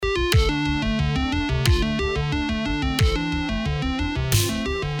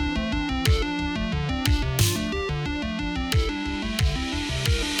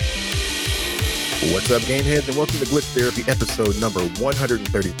What's up, Gameheads, and welcome to Glitch Therapy episode number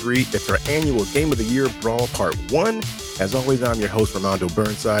 133. It's our annual Game of the Year Brawl Part 1. As always, I'm your host, Armando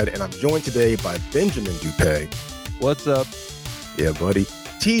Burnside, and I'm joined today by Benjamin Dupay. What's up? Yeah, buddy.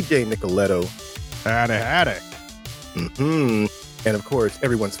 TJ Nicoletto. Howdy. And of course,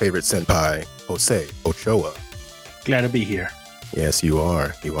 everyone's favorite senpai, Jose Ochoa. Glad to be here. Yes, you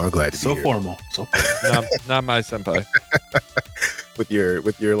are. You are glad to be So here. formal. Not my senpai. with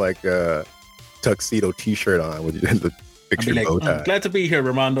your like tuxedo T-shirt on with the picture bow tie. Glad to be here,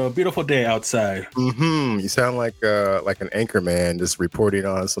 Ramondo. Beautiful day outside. You sound like an anchor man just reporting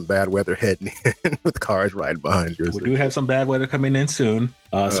on some bad weather heading in with cars riding behind you. We do have some bad weather coming in soon.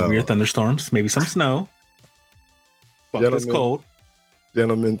 Severe thunderstorms, maybe some snow. But it's cold.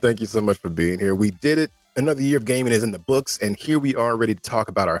 Gentlemen, thank you so much for being here. We did it. Another year of gaming is in the books, and here we are ready to talk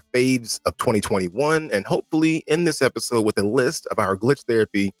about our faves of 2021, and hopefully in this episode with a list of our Glitch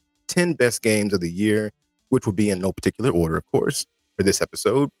Therapy 10 best games of the year, which will be in no particular order, of course, for this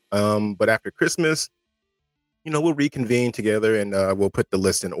episode. But after Christmas, we'll reconvene together and we'll put the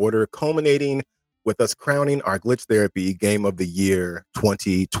list in order, culminating with us crowning our Glitch Therapy Game of the Year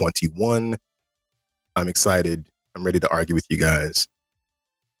 2021. I'm excited. I'm ready to argue with you guys.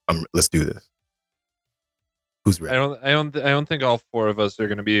 Let's do this. Who's ready? I don't think all four of us are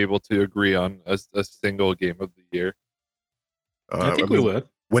going to be able to agree on a single game of the year. I think we would.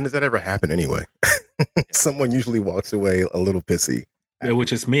 When does that ever happen anyway? Someone usually walks away a little pissy. Yeah,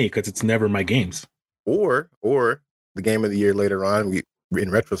 which is me, because it's never my games. Or the game of the year later on, in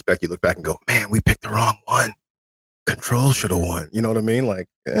retrospect, you look back and go, man, we picked the wrong one. Control should have won. You know what I mean? Like,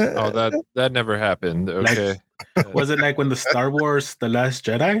 that never happened. Okay. Was it like when the Star Wars The Last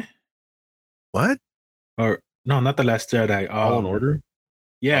Jedi? What? Or no, not The Last Jedi. Fallen Order?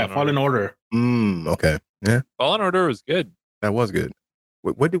 Yeah, Fallen Order. Okay. Yeah. Fallen Order was good. That was good.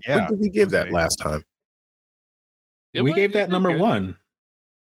 What did we give that last time? We gave that number one.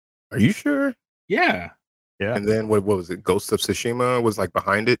 Are you sure? Yeah. And then what was it? Ghost of Tsushima was like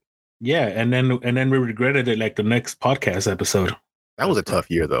behind it? Yeah, and then we regretted it like the next podcast episode. That was a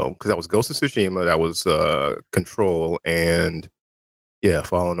tough year though, because that was Ghost of Tsushima, that was Control, and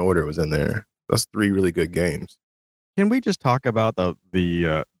Fallen Order was in there. That's 3 really good games. Can we just talk about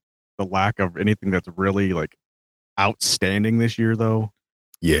the lack of anything that's really like outstanding this year though?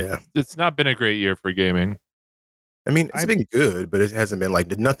 Yeah. It's not been a great year for gaming. I mean, it's been good, but it hasn't been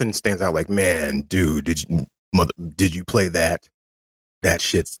like nothing stands out like, man, dude, did you play that? That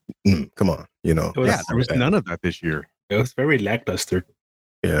shit's come on, there was none of that this year. It was very lackluster.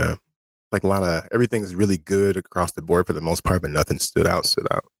 Yeah. Like a lot of everything's really good across the board for the most part, but nothing stood out.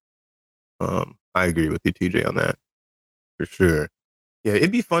 I agree with you, TJ, on that for sure. Yeah,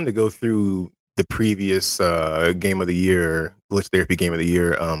 it'd be fun to go through the previous game of the year, Glitch Therapy Game of the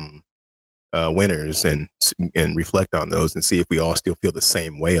Year winners and reflect on those and see if we all still feel the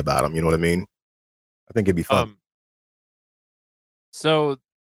same way about them. You know what I mean? I think it'd be fun. So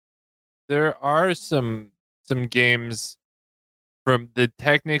there are some games that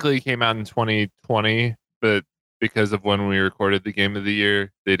technically came out in 2020, but because of when we recorded the Game of the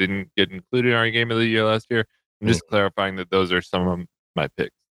Year, they didn't get included in our Game of the Year last year. I'm just clarifying that those are some of my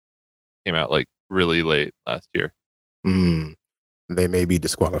picks. Came out like really late last year. They may be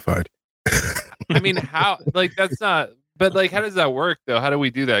disqualified. I mean, how? Like that's not. But like, how does that work though? How do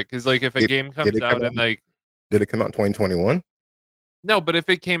we do that? Because like, if a game comes out and like, did it come out in 2021? No, but if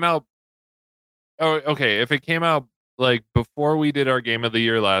it came out, if it came out like before we did our Game of the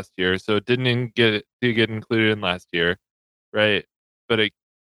Year last year, so it didn't get included in last year, right? But it,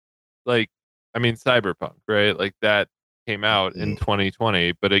 like, I mean, Cyberpunk, right? Like that came out in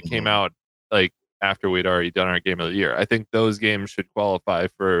 2020, but it came out like after we'd already done our Game of the Year. I think those games should qualify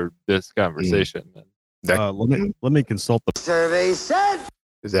for this conversation. Let me consult the survey said.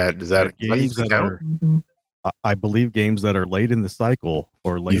 Does that games that are? I believe games that are late in the cycle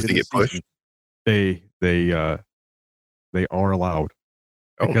or late in the season, they are allowed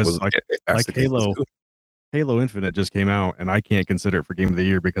because like Halo Infinite just came out and I can't consider it for Game of the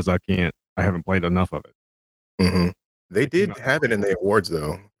Year because I haven't played enough of it. They did have it in the awards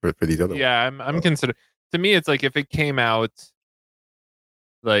though for these other ones. I'm considering. To me, it's like if it came out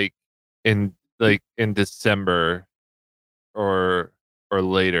like in December or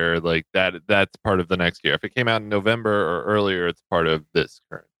later, like that's part of the next year. If it came out in November or earlier, it's part of this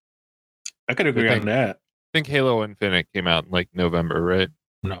current. I could agree on that. I think Halo Infinite came out in like November, right?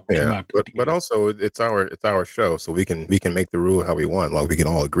 No, yeah, but also it's our show, so we can make the rule how we want. Like we can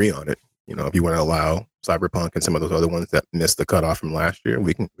all agree on it. If you want to allow Cyberpunk and some of those other ones that missed the cutoff from last year,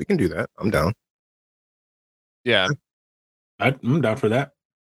 we can do that. I'm down. Yeah, I'm down for that.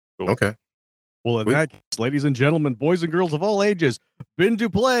 Cool. Okay. Well, in that case, ladies and gentlemen, boys and girls of all ages, Ben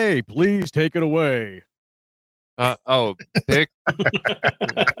Duplay, please take it away. Pick.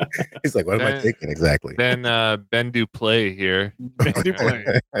 He's like, what am I taking exactly? Ben Duplay here. Ben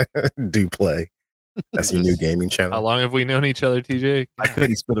Duplay. Duplay. That's your new gaming channel. How long have we known each other, TJ? I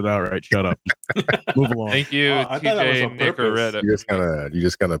couldn't spit it out right. Shut up. Move along. Thank you, TJ Nicoletta. You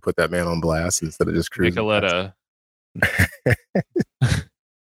just gonna put that man on blast instead of just cruising. Nicoletta.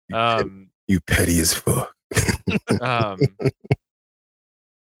 You petty as fuck.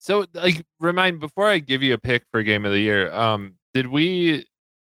 So, like, remind before I give you a pick for game of the year. Did we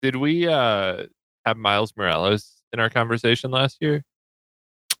have Miles Morales in our conversation last year?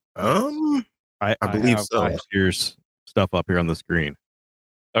 I believe so. Last year's stuff up here on the screen.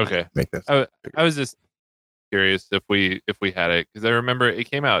 Okay, make that. I was just curious if we had it, because I remember it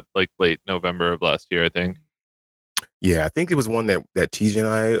came out like late November of last year, I think. Yeah, I think it was one that TJ and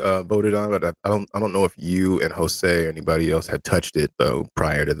I voted on, but I don't know if you and Jose or anybody else had touched it though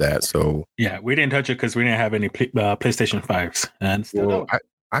prior to that. So yeah, we didn't touch it because we didn't have any PlayStation 5s, and still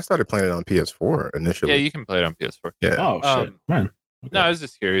I started playing it on PS4 initially. Yeah, you can play it on PS4. Yeah. Oh shit, man. Okay. No, I was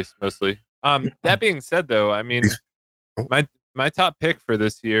just curious mostly. That being said, though, I mean, my top pick for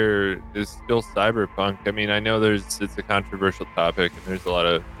this year is still Cyberpunk. I mean, I know it's a controversial topic and there's a lot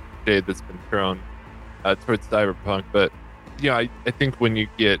of shade that's been thrown towards Cyberpunk, but I think when you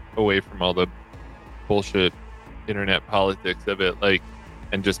get away from all the bullshit internet politics of it, like,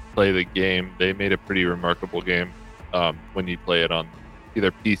 and just play the game, they made a pretty remarkable game when you play it on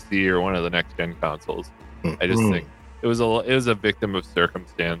either PC or one of the next gen consoles. I just think it was a victim of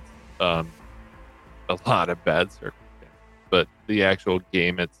circumstance, a lot of bad circumstance. But the actual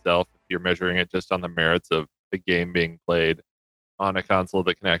game itself, if you're measuring it just on the merits of the game being played on a console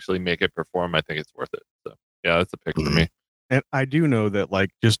that can actually make it perform, I think it's worth it. So yeah, that's a pick for me. And I do know that like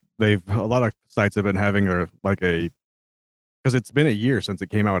a lot of sites have been having because it's been a year since it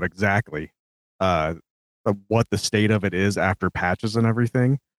came out exactly, what the state of it is after patches and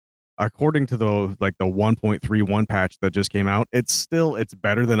everything. According to the 1.31 patch that just came out, it's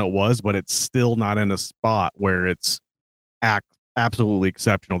better than it was, but it's still not in a spot where it's absolutely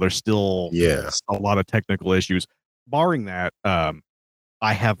exceptional. There's still a lot of technical issues. Barring that, I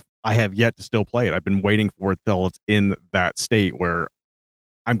have yet to still play it. I've been waiting for it till it's in that state where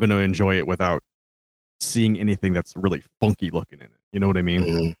I'm going to enjoy it without seeing anything that's really funky looking in it. You know what I mean?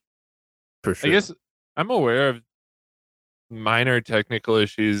 Mm-hmm. For sure. I guess I'm aware of minor technical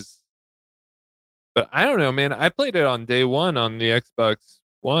issues, but I don't know, man. I played it on day one on the Xbox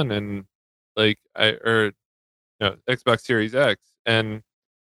One and Xbox Series X, and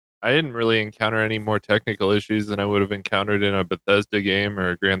I didn't really encounter any more technical issues than I would have encountered in a Bethesda game or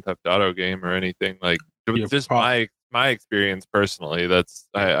a Grand Theft Auto game or anything. Like, just my experience personally. That's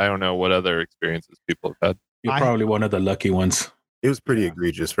I don't know what other experiences people have had. You're probably one of the lucky ones. It was pretty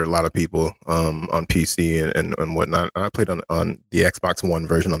egregious for a lot of people on PC and whatnot. I played on the Xbox One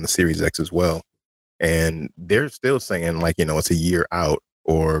version on the Series X as well, and they're still saying it's a year out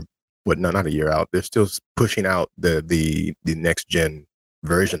or not a year out. They're still pushing out the next gen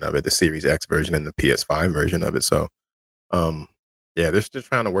version of it, the Series X version and the PS5 version of it. So, they're still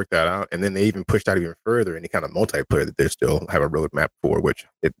trying to work that out. And then they even pushed out even further any kind of multiplayer that they still have a roadmap for. Will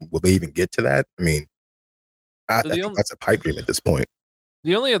they even get to that? I mean, I think that's a pipe dream at this point.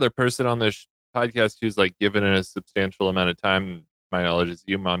 The only other person on this podcast who's given it a substantial amount of time, my knowledge, is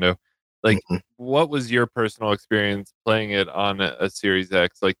you, Mondo. What was your personal experience playing it on a Series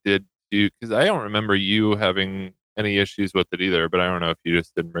X? Did you? Because I don't remember you having any issues with it either, but I don't know if you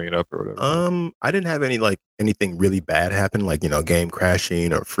just didn't bring it up or whatever. I didn't have anything really bad happen, game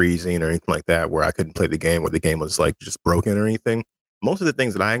crashing or freezing or anything like that, where I couldn't play the game, where the game was just broken or anything. Most of the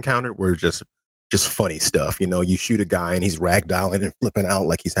things that I encountered were just funny stuff. You shoot a guy and he's ragdolling and flipping out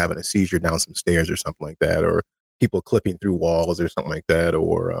like he's having a seizure down some stairs or something like that, or people clipping through walls or something like that,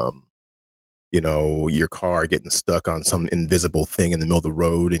 or your car getting stuck on some invisible thing in the middle of the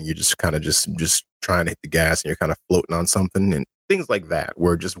road and you're just kind of just trying to hit the gas and you're kind of floating on something and things like that,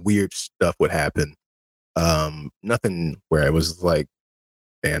 where just weird stuff would happen. Nothing where I was like,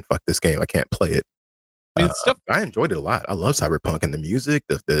 man, fuck this game, I can't play it. I enjoyed it a lot. I love Cyberpunk, and the music,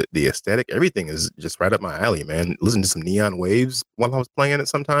 the aesthetic, everything is just right up my alley, man. Listen to some Neon Waves while I was playing it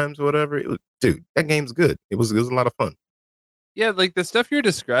sometimes or whatever. Dude, that game's good. It was a lot of fun. Yeah, the stuff you're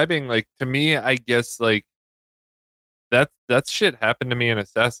describing, to me, I guess that shit happened to me in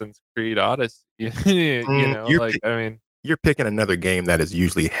Assassin's Creed Odyssey. You're picking another game that is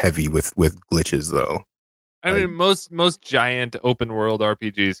usually heavy with glitches, though. I mean, most giant open world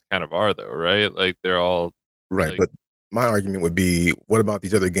RPGs kind of are, though, right? They're all right. my argument would be, what about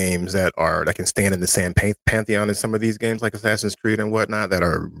these other games that can stand in the same pantheon as some of these games like Assassin's Creed and whatnot that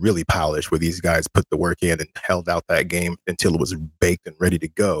are really polished, where these guys put the work in and held out that game until it was baked and ready to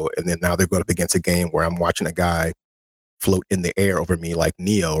go. And then now they're going up against a game where I'm watching a guy float in the air over me like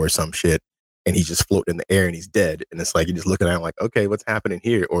Neo or some shit, and he's just floating in the air and he's dead. And it's like, you're just looking at him like, okay, what's happening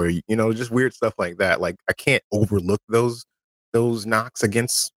here? Or, just weird stuff like that. Like, I can't overlook those knocks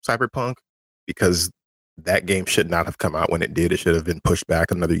against Cyberpunk, because that game should not have come out when it did. It should have been pushed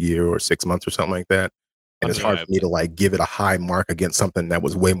back another year or 6 months or something like that. And it's hard for me to like give it a high mark against something that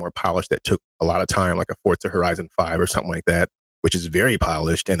was way more polished, that took a lot of time, like a Forza Horizon 5 or something like that, which is very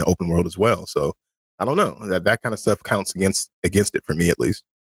polished and open world as well. So I don't know, that kind of stuff counts against it for me, at least.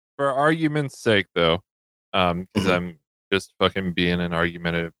 For argument's sake, though, because I'm just fucking being an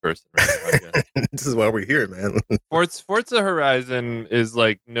argumentative person right now. This is why we're here, man. Forza Horizon is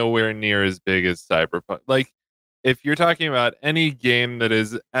like nowhere near as big as Cyberpunk. Like, if you're talking about any game that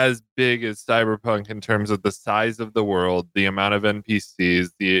is as big as Cyberpunk in terms of the size of the world, the amount of NPCs,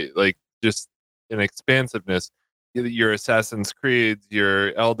 just an expansiveness, your Assassin's Creeds,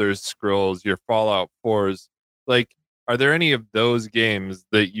 your Elder Scrolls, your Fallout 4s, like, are there any of those games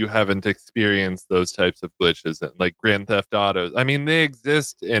that you haven't experienced those types of glitches in, like Grand Theft Auto? I mean, they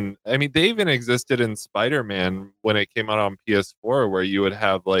even existed in Spider-Man when it came out on PS4, where you would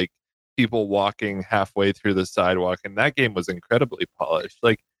have like people walking halfway through the sidewalk, and that game was incredibly polished.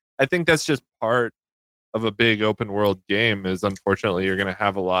 Like, I think that's just part of a big open world game, is unfortunately you're going to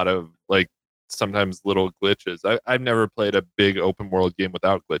have a lot of like sometimes little glitches. I've never played a big open world game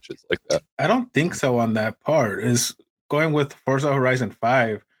without glitches like that. I don't think so on that part. Is going with Forza Horizon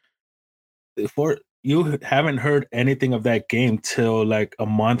 5, you haven't heard anything of that game till like a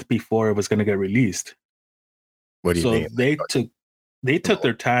month before it was going to get released. What do you mean? They took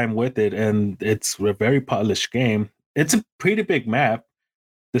their time with it, and it's a very polished game. It's a pretty big map.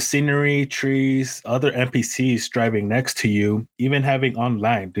 The scenery, trees, other NPCs driving next to you, even having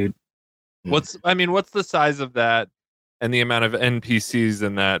online, dude. What's the size of that and the amount of NPCs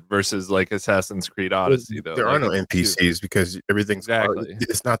in that versus like Assassin's Creed Odyssey, though? There are no NPCs because everything's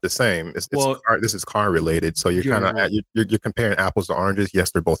it's not the same. This is car related, so you're kind of you're comparing apples to oranges.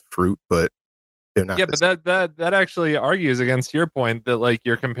 Yes, they're both fruit, but they're not. Yeah, but that actually argues against your point that like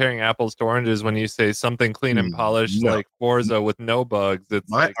you're comparing apples to oranges when you say something clean and polished like Forza with no bugs. It's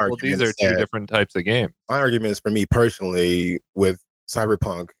like, well, these are two different types of games. My argument is, for me personally, with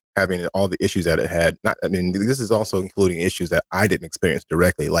Cyberpunk having all the issues that it had. This is also including issues that I didn't experience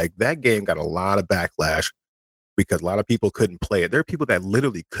directly. Like, that game got a lot of backlash because a lot of people couldn't play it. There are people that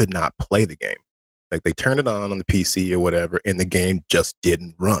literally could not play the game. Like, they turned it on the PC or whatever, and the game just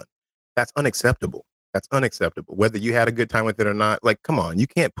didn't run. That's unacceptable. That's unacceptable. Whether you had a good time with it or not, like, come on, you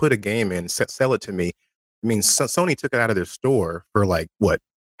can't put a game in, sell it to me. I mean, Sony took it out of their store for like, what,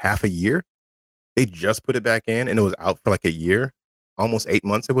 half a year? They just put it back in, and it was out for like a year. Almost 8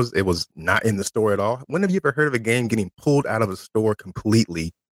 months. It was not in the store at all. When have you ever heard of a game getting pulled out of a store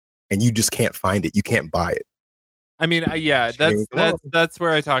completely and you just can't find it? You can't buy it. I mean, that's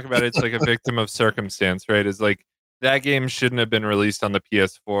where I talk about it. It's like a victim of circumstance, right? Is like, that game shouldn't have been released on the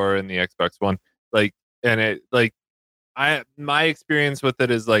PS4 and the Xbox One. Like, and it like, my experience with it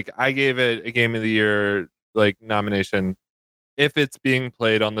is like, I gave it a Game of the Year like nomination if it's being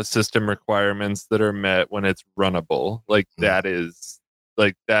played on the system requirements that are met when it's runnable. Like, that is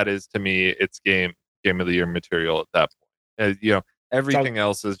to me, it's game of the year material at that point. Everything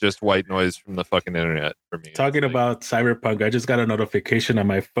else is just white noise from the fucking internet for me. Talking about Cyberpunk, I just got a notification on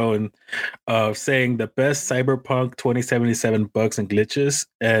my phone saying the best Cyberpunk 2077 bugs and glitches,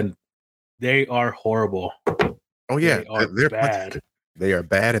 and they are horrible. Oh yeah, they're bad. They are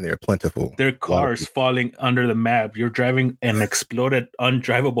bad and they're plentiful. There are cars falling under the map. You're driving an exploded,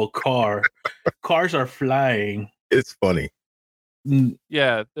 undrivable car. Cars are flying. It's funny.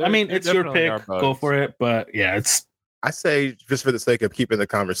 Yeah. I mean, it's your pick. Go for it. But yeah, I say, just for the sake of keeping the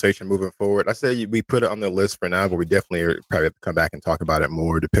conversation moving forward, I say we put it on the list for now, but we definitely are probably have to come back and talk about it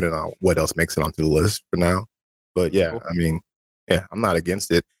more, depending on what else makes it onto the list for now. But yeah, I mean, yeah, I'm not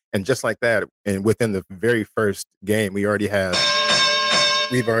against it. And just like that, and within the very first game, we've already had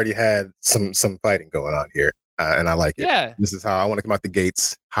some fighting going on here, and I like it. Yeah, this is how I want to come out the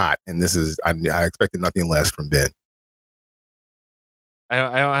gates hot, and this is I expected nothing less from Ben. I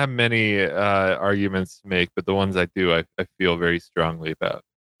don't have many arguments to make, but the ones I do, I feel very strongly about.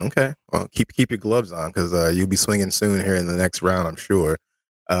 Okay, well, keep your gloves on, because you'll be swinging soon here in the next round, I'm sure.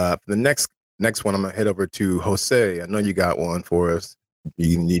 For the next one, I'm gonna head over to Jose. I know you got one for us.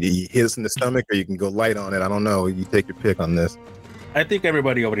 You need to hit us in the stomach, or you can go light on it. I don't know. You take your pick on this. I think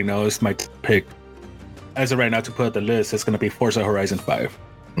everybody already knows my pick. as of right now, to put the list, it's going to be Forza Horizon 5.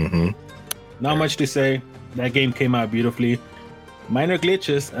 Mm-hmm. Not much to say. That game came out beautifully. Minor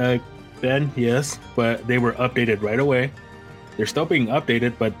glitches, then yes, but they were updated right away. They're still being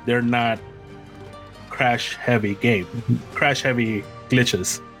updated, but they're not crash heavy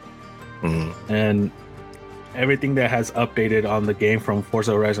glitches. Mm-hmm. And everything that has updated on the game from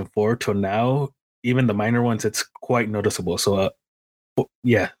Forza Horizon 4 to now, even the minor ones, it's quite noticeable. So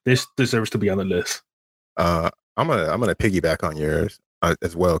yeah, this deserves to be on the list. I'm gonna piggyback on yours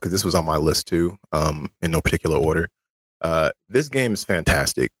as well, because this was on my list too, in no particular order. This game is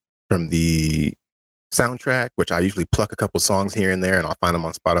fantastic. From the soundtrack, which I usually pluck a couple songs here and there, and I'll find them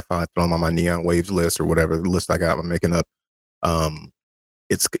on Spotify, throw them on my Neon Waves list or whatever list I got. I'm making up.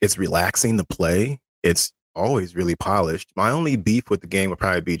 It's relaxing to play. It's always really polished. My only beef with the game would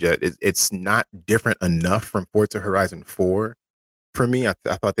probably be Jet. It's not different enough from Forza Horizon 4 for me. I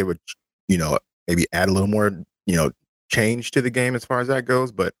thought they would, maybe add a little more, change to the game as far as that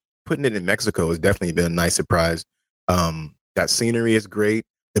goes. But putting it in Mexico has definitely been a nice surprise. That scenery is great.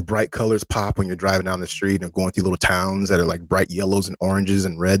 The bright colors pop when you're driving down the street and going through little towns that are like bright yellows and oranges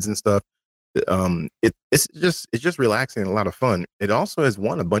and reds and stuff. It's just relaxing and a lot of fun. It also has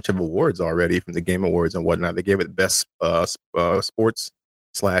won a bunch of awards already from the Game Awards and whatnot. They gave it best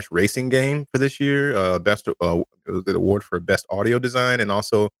sports/racing game for this year. Best it was an award for best audio design, and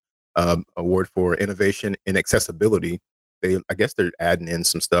also award for innovation in accessibility. I guess they're adding in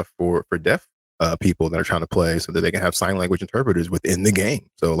some stuff for deaf people that are trying to play, so that they can have sign language interpreters within the game.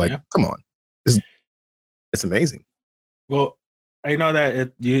 So come on, it's amazing. Well, I know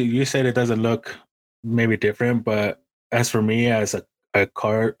that you said it doesn't look maybe different, but as for me, as a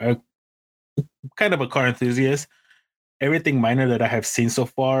kind of a car enthusiast, everything minor that I have seen so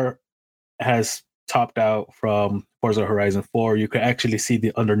far has topped out from Forza Horizon 4. You can actually see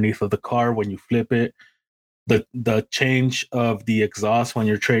the underneath of the car when you flip it. The change of the exhaust when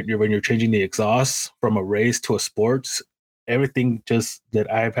you're changing the exhaust from a race to a sports, everything just that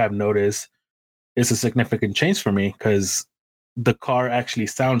I have noticed is a significant change for me, because the car actually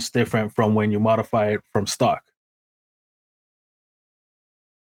sounds different from when you modify it from stock.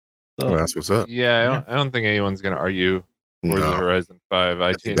 So, that's what's up. Yeah, I don't think anyone's gonna argue Forza Horizon 5.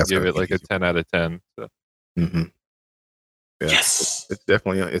 I can't give it like a 10 out of 10. So. Mm-hmm. Yeah, yes, it's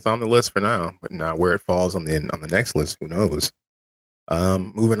definitely it's on the list for now. But now where it falls on the next list, who knows?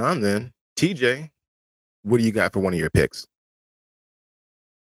 Moving on then, TJ, what do you got for one of your picks?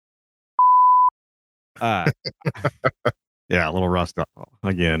 Yeah, a little rust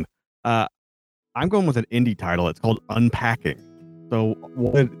again. I'm going with an indie title. It's called Unpacking. So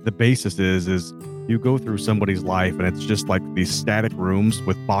what the basis is you go through somebody's life, and it's just like these static rooms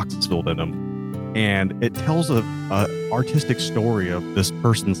with boxes filled in them. And it tells a artistic story of this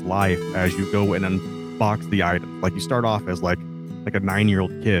person's life as you go and unbox the item. Like you start off as like a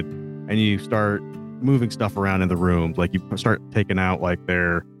 9-year-old kid, and you start moving stuff around in the rooms. Like you start taking out like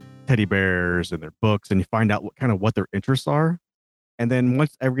their teddy bears and their books, and you find out what their interests are. And then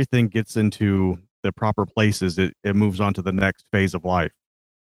once everything gets into the proper places, it moves on to the next phase of life,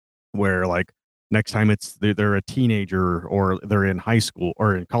 where like next time they're a teenager, or they're in high school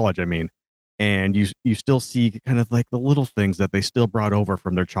or in college, I mean. And you still see kind of like the little things that they still brought over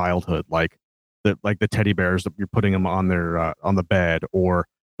from their childhood, like the teddy bears that you're putting them on their on the bed, or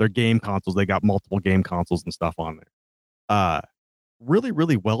their game consoles. They got multiple game consoles and stuff on there. Really,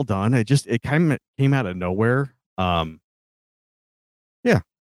 really well done. It kind of came out of nowhere. Yeah,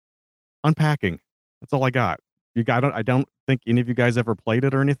 Unpacking. That's all I got. I don't think any of you guys ever played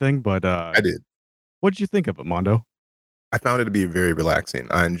it or anything, but I did. What did you think of it, Mondo? I found it to be very relaxing.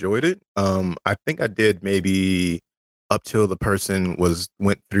 I enjoyed it. I think I did maybe up till the person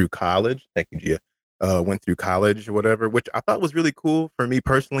went through college. Thank you, Gia. Went through college or whatever, which I thought was really cool for me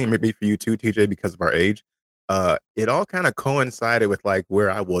personally, maybe for you too, TJ, because of our age. It all kind of coincided with like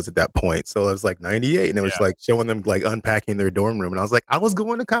where I was at that point. So it was like 98, and it was like showing them like unpacking their dorm room. And I was like, I was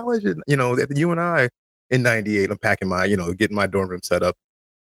going to college, and at the UNI in 98, unpacking my, getting my dorm room set up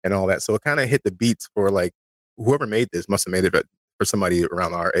and all that. So it kind of hit the beats for like, whoever made this must have made it for somebody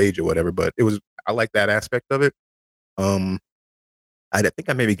around our age or whatever, but I like that aspect of it. I think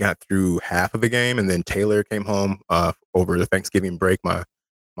I maybe got through half of the game, and then Taylor came home over the Thanksgiving break. My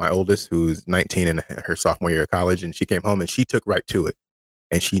oldest, who's 19 in her sophomore year of college, and she came home and she took right to it,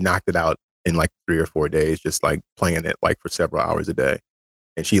 and she knocked it out in like 3 or 4 days, just like playing it like for several hours a day,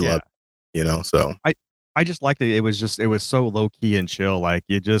 and she loved it, So I just liked it. It was so low key and chill. Like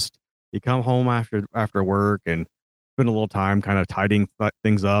you come home after work and spend a little time kind of tidying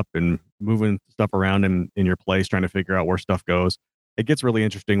things up and moving stuff around in your place, trying to figure out where stuff goes. It gets really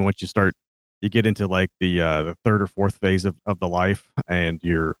interesting once you start you get into like the third or fourth phase of the life, and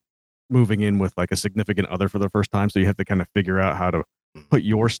you're moving in with like a significant other for the first time. So you have to kind of figure out how to put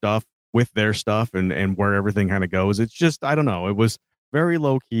your stuff with their stuff and where everything kind of goes. It's just, I don't know. It was very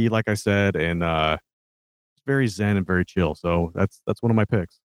low key, like I said, and very zen and very chill. So that's one of my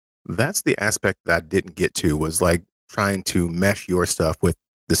picks. That's the aspect that I didn't get to, was like trying to mesh your stuff with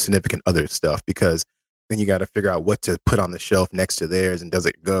the significant other stuff, because then you got to figure out what to put on the shelf next to theirs, and does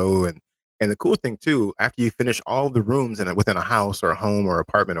it go? And the cool thing too, after you finish all the rooms within a house or a home or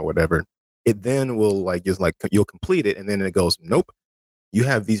apartment or whatever, it then will like just like you'll complete it, and then it goes, nope, you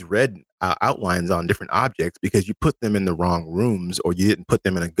have these red outlines on different objects because you put them in the wrong rooms, or you didn't put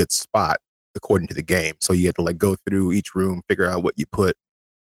them in a good spot according to the game. So you have to like go through each room, figure out what you put.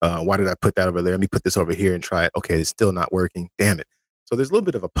 Why did I put that over there? Let me put this over here and try it. Okay, it's still not working. Damn it. So there's a little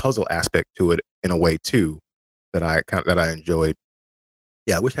bit of a puzzle aspect to it in a way too that I enjoyed.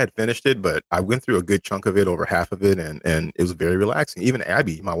 Yeah, I wish I had finished it, but I went through a good chunk of it, over half of it, and it was very relaxing. Even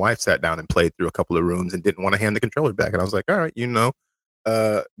Abby, my wife, sat down and played through a couple of rooms and didn't want to hand the controller back. And I was like, all right,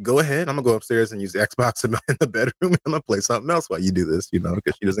 go ahead. I'm gonna go upstairs and use the Xbox in the bedroom. I'm gonna play something else while you do this,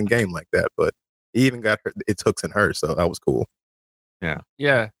 because she doesn't game like that. But he even got its hooks in her, so that was cool.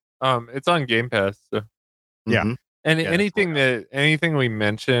 Yeah. It's on Game Pass. So. Yeah. Mm-hmm. And anything we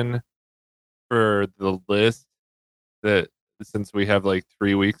mention for the list, that since we have like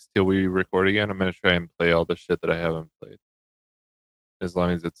 3 weeks till we record again, I'm gonna try and play all the shit that I haven't played. As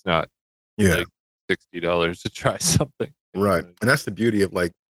long as it's not like $60 to try something. Right. And that's the beauty of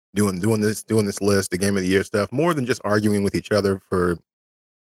like doing this list, the game of the year stuff, more than just arguing with each other for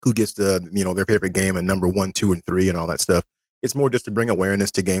who gets their favorite game and number 1, 2, and 3 and all that stuff. It's more just to bring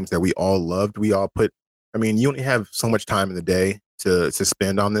awareness to games that we all loved. You only have so much time in the day to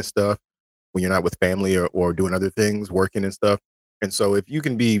spend on this stuff when you're not with family or doing other things, working and stuff. And so if you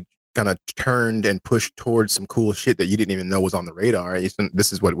can be kind of turned and pushed towards some cool shit that you didn't even know was on the radar,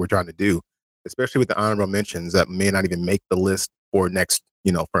 this is what we're trying to do, especially with the honorable mentions that may not even make the list for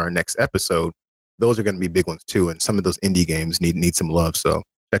our next episode. Those are going to be big ones too. And some of those indie games need some love. So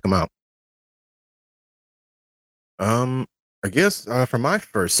check them out. I guess for my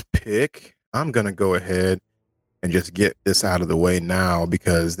first pick, I'm going to go ahead and just get this out of the way now,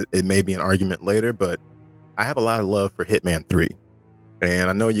 because it may be an argument later, but I have a lot of love for Hitman 3. And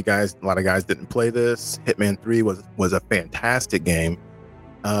I know a lot of guys didn't play this. Hitman 3 was a fantastic game.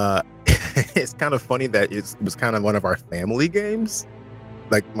 It's kind of funny that it was kind of one of our family games.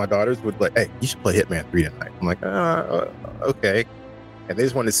 Like my daughters would like, hey, you should play Hitman 3 tonight. I'm like, okay. And they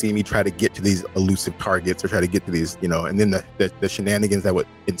just wanted to see me try to get to these elusive targets, or try to get to these, and then the shenanigans that would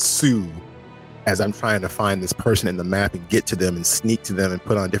ensue as I'm trying to find this person in the map and get to them and sneak to them and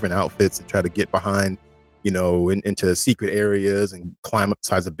put on different outfits and try to get behind, into secret areas and climb up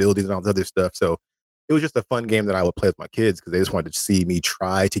sides of buildings and all this other stuff. So it was just a fun game that I would play with my kids, because they just wanted to see me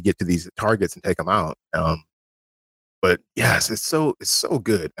try to get to these targets and take them out. But yes, it's so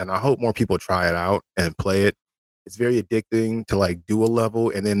good, and I hope more people try it out and play it. It's very addicting to like do a level,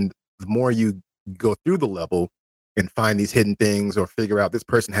 and then the more you go through the level and find these hidden things, or figure out this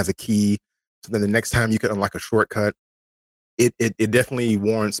person has a key, so then the next time you can unlock a shortcut, it definitely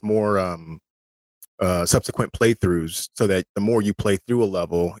warrants more subsequent playthroughs, so that the more you play through a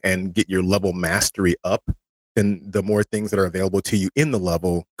level and get your level mastery up, then the more things that are available to you in the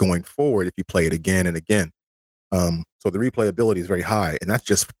level going forward if you play it again and again. So the replayability is very high, and that's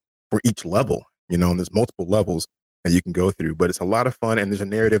just for each level, and there's multiple levels that you can go through, but it's a lot of fun, and there's a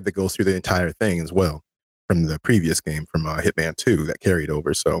narrative that goes through the entire thing as well from the previous game, from Hitman 2, that carried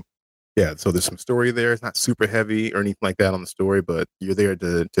over. So yeah, so there's some story there. It's not super heavy or anything like that on the story, but you're there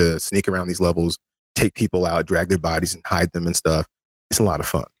to sneak around these levels, take people out, drag their bodies and hide them and stuff. It's a lot of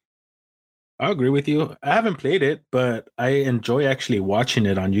fun. I agree with you. I haven't played it, but I enjoy actually watching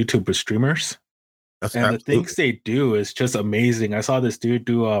it on YouTube with streamers. The things they do is just amazing. I saw this dude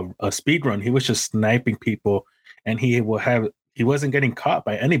do a speed run. He was just sniping people, and he wasn't getting caught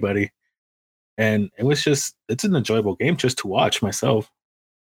by anybody. And it's an enjoyable game just to watch myself.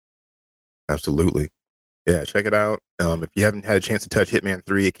 Absolutely. Yeah, check it out. If you haven't had a chance to touch Hitman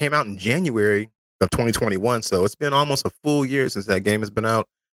 3, it came out in January of 2021. So it's been almost a full year since that game has been out.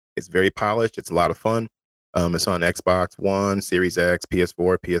 It's very polished. It's a lot of fun. It's on Xbox One, Series X,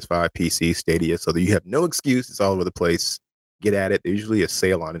 PS4, PS5, PC, Stadia. So that you have no excuse. It's all over the place. Get at it. There's usually a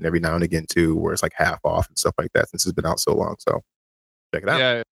sale on it every now and again too, where it's like half off and stuff like that, since it's been out so long. So check it out.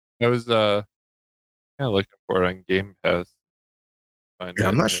 Yeah, I was kind of looking for it on Game Pass.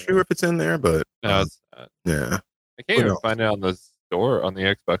 I'm not sure if it's in there, but no, it's not. Yeah, I can't even find it on the store, on the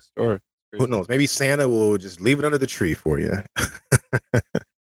Xbox store. Who knows? Maybe Santa will just leave it under the tree for you.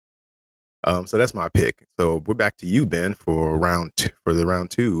 So that's my pick. So we're back to you, Ben, for the round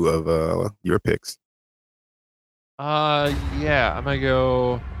two of your picks. Yeah, I'm gonna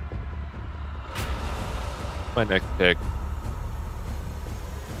go my next pick.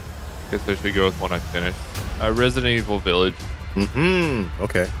 Guess I should go with one I finished. Resident Evil Village.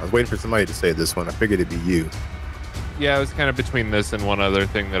 Okay. I was waiting for somebody to say this one. I figured it'd be you. Yeah, I was kind of between this and one other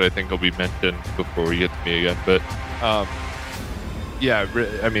thing that I think will be mentioned before we get to me again. But, yeah,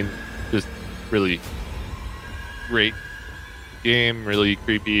 I mean, just really great game, really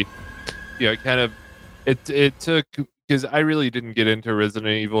creepy. Yeah, kind of. It took, because I really didn't get into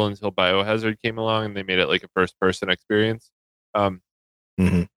Resident Evil until Biohazard came along and they made it like a first-person experience.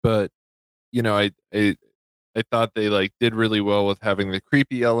 But you know, I thought they like did really well with having the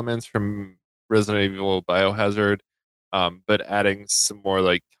creepy elements from Resident Evil Biohazard, but adding some more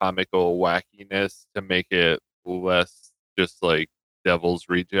like comical wackiness to make it less just like Devil's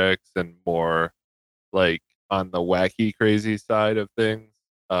Rejects and more like on the wacky crazy side of things.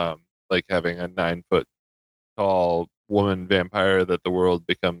 Like having a 9-foot tall woman vampire that the world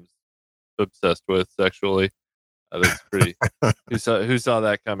becomes obsessed with sexually. That's pretty. Who saw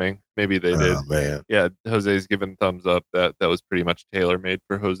that coming? Maybe they did. Oh, man. Yeah, Jose's given thumbs up. That was pretty much tailor made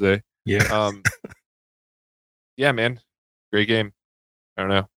for Jose. Yeah. Yeah, man, great game. I don't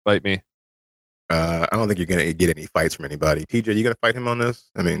know. Fight me. I don't think you're gonna get any fights from anybody. TJ, you gonna fight him on this?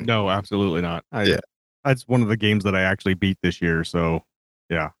 I mean, no, absolutely not. Yeah, that's one of the games that I actually beat this year. So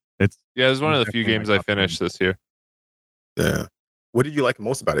yeah, it's one of the few games I finished this year. Yeah. What did you like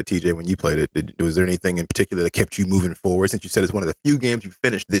most about it, TJ, when you played it? Was there anything in particular that kept you moving forward? Since you said it's one of the few games you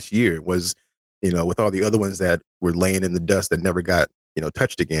finished this year, was, with all the other ones that were laying in the dust that never got,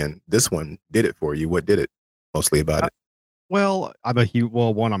 touched again, this one did it for you. What did it mostly about it? Well, I'm a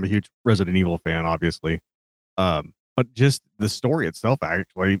huge Resident Evil fan, obviously. But just the story itself,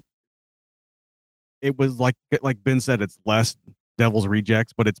 actually, it was like Ben said, it's less Devil's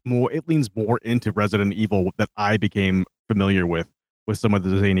Rejects, but it leans more into Resident Evil that I became familiar with some of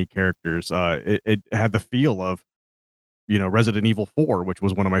the zany characters. It had the feel of, Resident Evil 4, which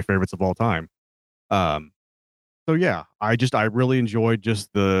was one of my favorites of all time. So yeah, I really enjoyed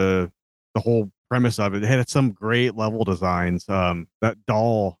just the whole premise of it. It had some great level designs. That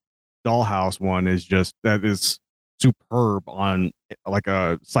dollhouse one is superb on like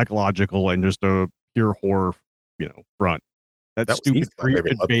a psychological and just a pure horror, front. That stupid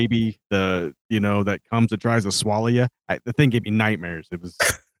creepy baby, that comes and tries to swallow you. The thing gave me nightmares. It was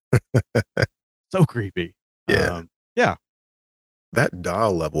so creepy. Yeah. Yeah. That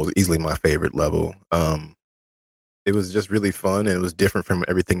doll level was easily my favorite level. It was just really fun, and it was different from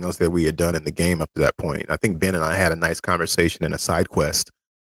everything else that we had done in the game up to that point. I think Ben and I had a nice conversation in a side quest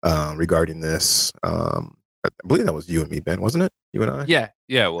regarding this. I believe that was you and me, Ben, wasn't it? You and I? Yeah,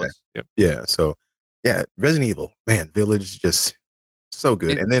 it was. Yep. Yeah. So, yeah, Resident Evil, man, Village, just so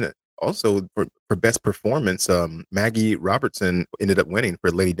good. And then also for best performance, Maggie Robertson ended up winning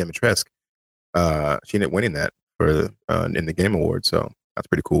for Lady Dimitrescu. She ended up winning that for in the Game Awards. So that's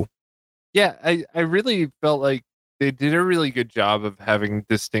pretty cool. Yeah, I really felt like they did a really good job of having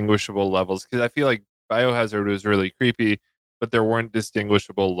distinguishable levels, because I feel like Biohazard was really creepy, but there weren't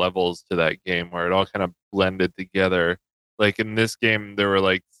distinguishable levels to that game where it all kind of blended together. Like in this game, there were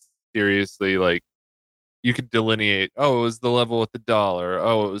like seriously like you could delineate, oh, it was the level with the doll, or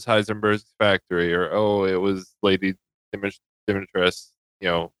oh, it was Heisenberg's factory, or oh, it was Lady Dimitrescu's,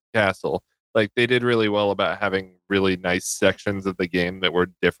 castle. Like they did really well about having really nice sections of the game that were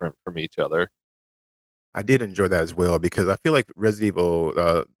different from each other. I did enjoy that as well, because I feel like Resident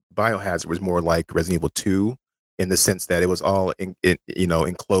Evil Biohazard was more like Resident Evil 2 in the sense that it was all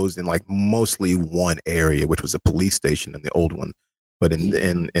enclosed in like mostly one area, which was a police station in the old one. But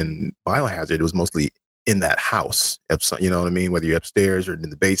in Biohazard, it was mostly in that house. You know what I mean? Whether you're upstairs or in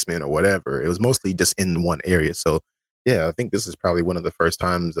the basement or whatever, it was mostly just in one area. So yeah, I think this is probably one of the first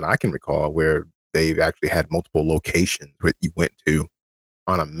times that I can recall where they've actually had multiple locations that you went to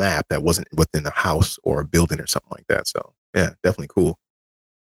on a map that wasn't within a house or a building or something like that. So yeah, definitely cool.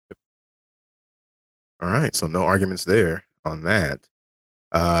 All right, so no arguments there on that.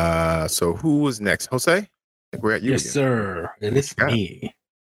 So who was next? Jose? I think we're at you. Yes, again. Sir. It is me.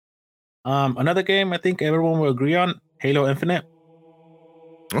 Another game I think everyone will agree on, Halo Infinite.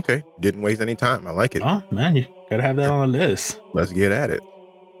 Okay, didn't waste any time. I like it. Oh man, you gotta have that on the list. Let's get at it.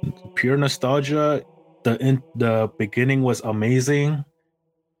 Pure nostalgia. The beginning was amazing.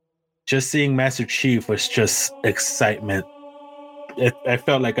 Just seeing Master Chief was just excitement. I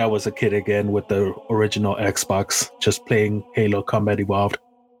felt like I was a kid again with the original Xbox, just playing Halo Combat Evolved.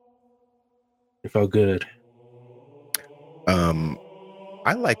 It felt good.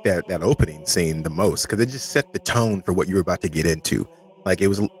 I like that opening scene the most because it just set the tone for what you were about to get into. Like it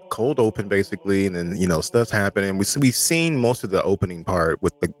was a cold open basically, and then stuff's happening. We've seen most of the opening part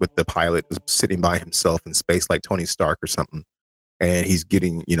with the pilot sitting by himself in space like Tony Stark or something, and he's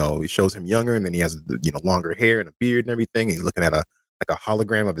getting he shows him younger, and then he has longer hair and a beard and everything. He's looking at a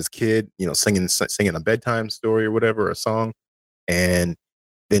hologram of his kid, singing a bedtime story or whatever, a song, and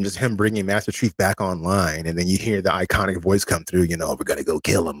then just him bringing Master Chief back online, and then you hear the iconic voice come through, we're gonna go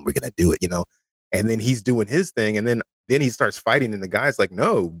kill him, we're gonna do it, and then he's doing his thing, and then he starts fighting, and the guy's like,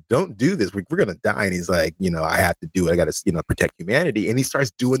 no, don't do this, we're gonna die, and he's like, I have to do it, I gotta protect humanity, and he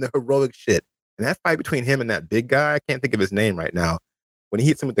starts doing the heroic shit, and that fight between him and that big guy, I can't think of his name right now, when he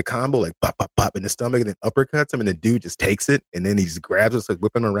hits him with the combo, like pop, pop, pop in the stomach, and then uppercuts him, and the dude just takes it, and then he just grabs us, like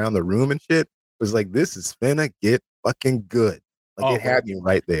whipping around the room and shit. It was like, this is finna get fucking good. Like it had me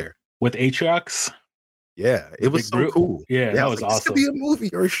right there. With Atriox? Yeah, it was so cool. Yeah, that was awesome. This could be a movie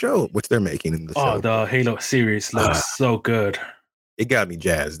or a show, which they're making in the show. Oh, the Halo series looks so good. It got me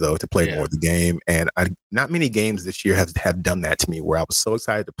jazzed though to play more of the game, and not many games this year have done that to me, where I was so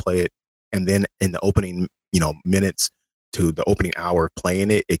excited to play it, and then in the opening minutes to the opening hour of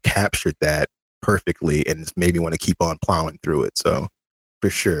playing it, it captured that perfectly, and it's made me want to keep on plowing through it. So for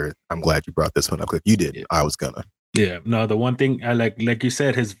sure, I'm glad you brought this one up. If you didn't, I was gonna. Yeah, no, the one thing I like you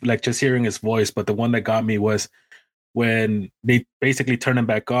said, his just hearing his voice, but the one that got me was when they basically turn him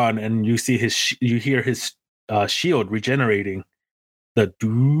back on, and you see you hear his shield regenerating. The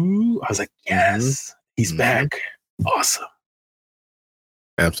doo, I was like, yes, he's back. Awesome.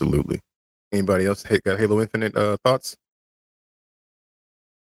 Absolutely. Anybody else got Halo Infinite thoughts?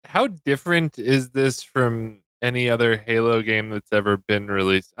 How different is this from any other Halo game that's ever been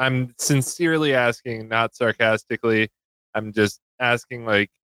released? I'm sincerely asking, not sarcastically. I'm just asking,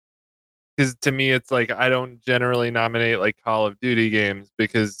 because to me, it's like I don't generally nominate Call of Duty games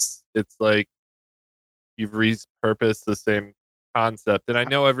because it's like you've repurposed the same concept. And I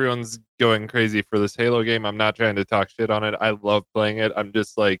know everyone's going crazy for this Halo game. I'm not trying to talk shit on it. I love playing it. I'm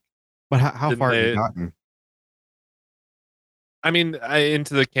just like, but how far have you gotten? I mean,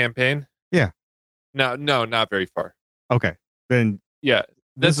 into the campaign. Yeah. No, not very far. Okay, then yeah,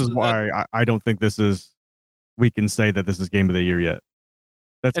 this is why I don't think we can say that this is Game of the Year yet.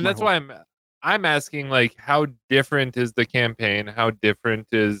 That's why I'm asking, how different is the campaign? How different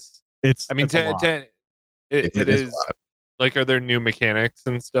is it is. Are there new mechanics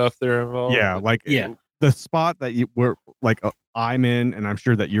and stuff that are involved? Yeah, the spot that you were I'm in, and I'm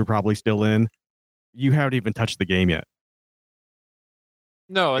sure that you're probably still in. You haven't even touched the game yet.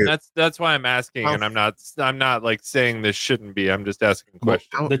 No, and that's why I'm asking, and I'm not saying this shouldn't be. I'm just asking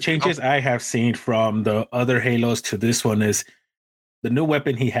questions. The changes I have seen from the other Halos to this one is the new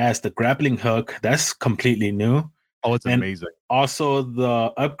weapon he has, the grappling hook. That's completely new. Oh, it's amazing. Also,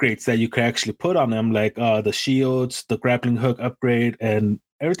 the upgrades that you can actually put on them, like the shields, the grappling hook upgrade, and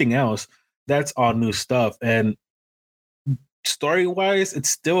everything else. That's all new stuff. And story-wise, it's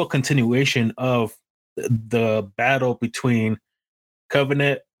still a continuation of the battle between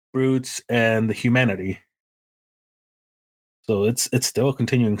Covenant, brutes, and the humanity. So it's still a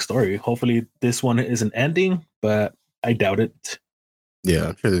continuing story. Hopefully this one isn't ending, but I doubt it. Yeah,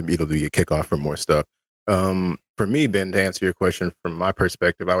 I'm sure it'll be a kickoff for more stuff. For me, Ben, to answer your question from my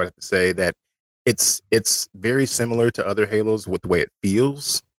perspective, I would have to say that it's very similar to other Halos with the way it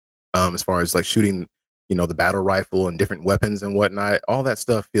feels, as far as shooting, the battle rifle and different weapons and whatnot. All that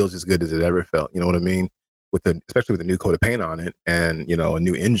stuff feels as good as it ever felt. You know what I mean? Especially with a new coat of paint on it, and a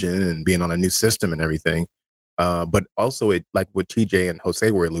new engine, and being on a new system and everything. But also, it like what TJ and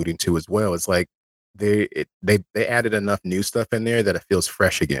Jose were alluding to as well. It's like they added enough new stuff in there that it feels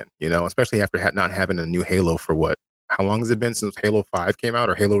fresh again. Especially after not having a new Halo for what? How long has it been since Halo 5 came out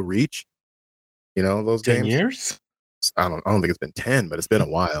or Halo Reach? Those 10 games. years? I don't think it's been 10, but it's been a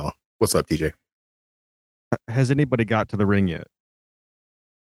while. What's up, TJ? Has anybody got to the ring yet?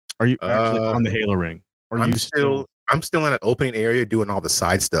 Are you actually on the Halo ring? I'm still in an opening area doing all the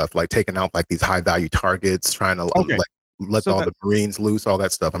side stuff, like taking out these high value targets, trying to let all the Marines loose, all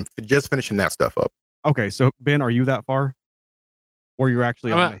that stuff. I'm just finishing that stuff up. Okay, so Ben, are you that far? Or you're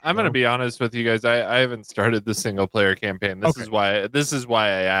actually? I'm going to be honest with you guys. I haven't started the single player campaign. This is why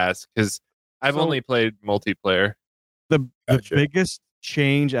I ask, because I've only played multiplayer. The biggest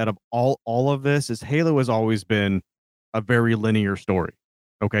change out of all of this is Halo has always been a very linear story.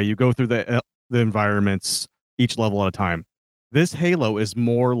 Okay, you go through the environments each level at a time. This Halo is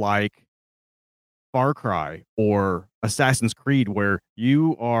more like Far Cry or Assassin's Creed, where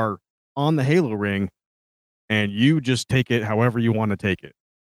you are on the Halo ring and you just take it however you want to take it.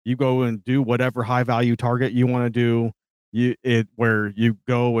 You go and do whatever high value target you want to do. where you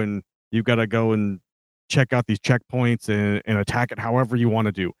go and you got to go and check out these checkpoints and attack it however you want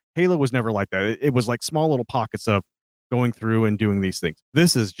to do. Halo was never like that. It was like small little pockets of going through and doing these things.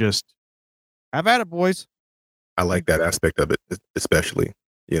 This is just have at it, boys. I like that aspect of it, especially.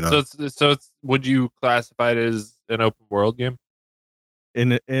 So would you classify it as an open world game?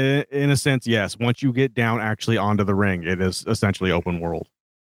 In a sense, yes. Once you get down actually onto the ring, it is essentially open world.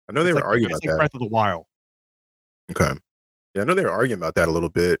 I know they were arguing about that. Breath of the Wild. Okay. Yeah, I know they were arguing about that a little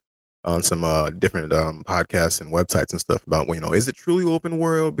bit on some different podcasts and websites and stuff about, is it truly open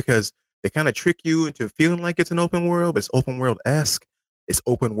world? Because they kind of trick you into feeling like it's an open world, but it's open world-esque. It's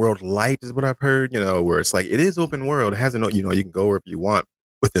open world light is what I've heard, where it's like, it is open world. It has you can go wherever you want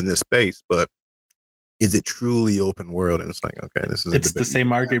within this space, but is it truly open world? And it's like, okay, this is the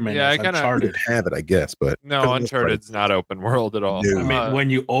same argument. Yeah, as Uncharted. Have it, I guess, but no, Uncharted's not open world at all. No. I mean,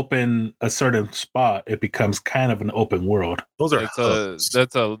 when you open a certain spot, it becomes kind of an open world. Those are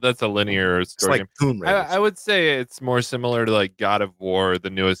that's a linear story. It's like Tomb Raider. I would say it's more similar to like God of War,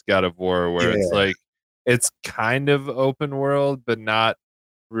 the newest God of War, where it's like it's kind of open world, but not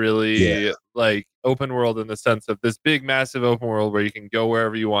really like open world in the sense of this big massive open world where you can go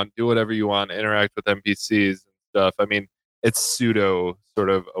wherever you want, do whatever you want, interact with NPCs and stuff. I mean, it's pseudo sort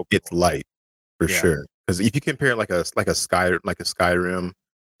of open. It's light for sure. Because if you compare like a Skyrim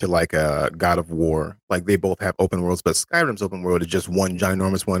to like a God of War, like they both have open worlds, but Skyrim's open world is just one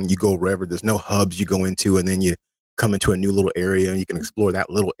ginormous one. You go wherever, there's no hubs you go into, and then you come into a new little area and you can explore that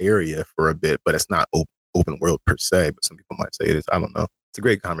little area for a bit, but it's not open world per se. But some people might say it is. I don't know. It's a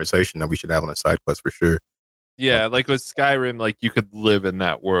great conversation that we should have on a side quest for sure. Yeah, like with Skyrim, like you could live in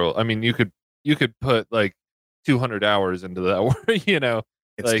that world. I mean, you could put like 200 hours into that world, it's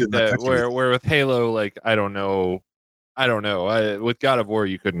like that. Where with Halo, like I don't know. With God of War,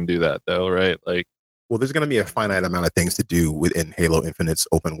 you couldn't do that though, right? Like, well, there's gonna be a finite amount of things to do within Halo Infinite's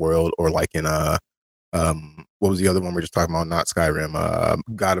open world, or like in what was the other one we were just talking about? Not Skyrim,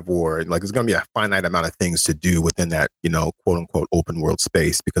 God of War. Like, there's gonna be a finite amount of things to do within that, quote unquote open world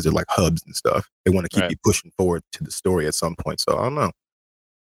space because they're like hubs and stuff. They want to keep you pushing forward to the story at some point. So I don't know.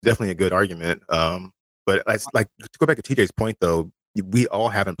 Definitely a good argument. But like to go back to TJ's point though, we all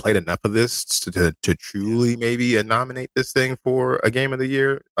haven't played enough of this to truly maybe nominate this thing for a game of the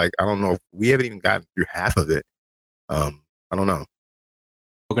year. Like, I don't know if we haven't even gotten through half of it. I don't know.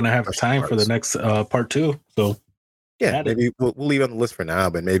 We're gonna have time for the next part 2. So yeah, maybe we'll leave it on the list for now,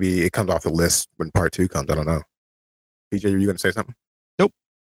 but maybe it comes off the list when part 2 comes. I don't know. PJ, are you gonna say something? Nope.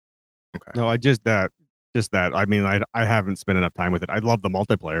 Okay. No, just that. I mean, I haven't spent enough time with it. I love the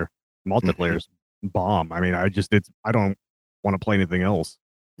multiplayer. Multiplayer's bomb. I mean, I don't want to play anything else.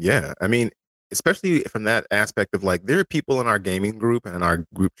 Yeah, I mean, especially from that aspect of like, there are people in our gaming group and in our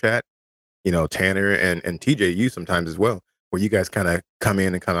group chat, Tanner and TJ, you sometimes as well, where you guys kind of come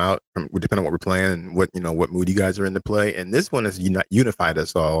in and come out from depending on what we're playing and what mood you guys are in to play. And this one has unified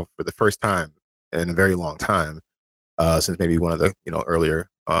us all for the first time in a very long time, since maybe one of the earlier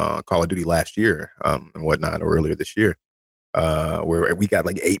Call of Duty last year and whatnot, or earlier this year, where we got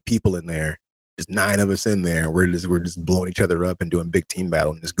like 8 people in there, just 9 of us in there. We're just blowing each other up and doing big team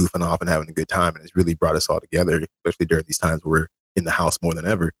battle and just goofing off and having a good time. And it's really brought us all together, especially during these times where we're in the house more than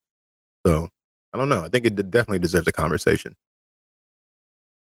ever. So I don't know. I think it definitely deserves a conversation.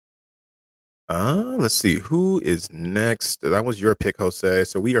 Let's see. Who is next? That was your pick, Jose.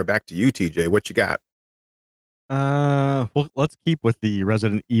 So we are back to you, TJ. What you got? Well, let's keep with the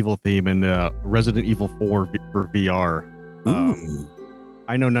Resident Evil theme and Resident Evil 4 for VR.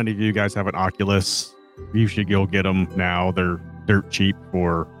 I know none of you guys have an Oculus. You should go get them now. They're dirt cheap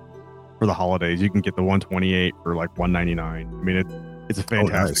for the holidays. You can get the 128 for like $199. I mean, it's a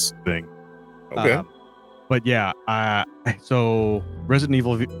fantastic thing. Okay. But yeah, so Resident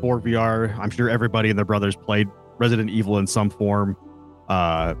Evil 4 VR, I'm sure everybody and their brothers played Resident Evil in some form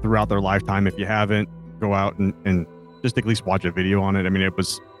throughout their lifetime. If you haven't, go out and just at least watch a video on it. I mean, it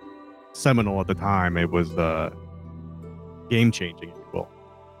was seminal at the time. It was game-changing, if you will.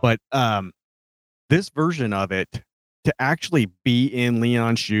 But this version of it, to actually be in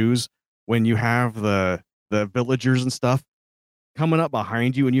Leon's shoes when you have the villagers and stuff coming up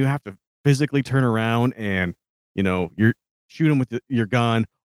behind you and you have to physically turn around and you're shooting with your gun,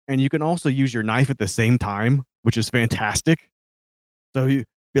 and you can also use your knife at the same time, which is fantastic. So you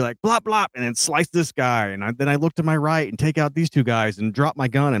be like blop blop and then slice this guy, and then I look to my right and take out these 2 guys and drop my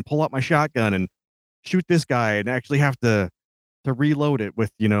gun and pull out my shotgun and shoot this guy and actually have to reload it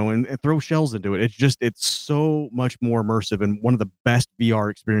with and throw shells into it. It's so much more immersive and one of the best VR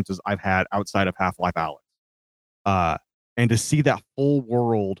experiences I've had outside of Half-Life Alyx. And to see that full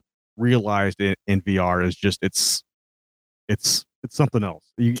world realized in VR is just it's something else.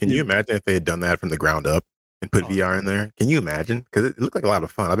 Can you imagine if they had done that from the ground up and put VR in there? Can you imagine? Because it looked like a lot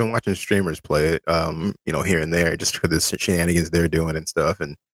of fun. I've been watching streamers play it, here and there, just for the shenanigans they're doing and stuff,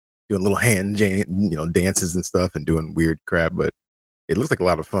 and doing little dances and stuff, and doing weird crap. But it looks like a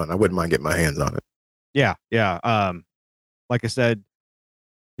lot of fun. I wouldn't mind getting my hands on it. Yeah. Like I said,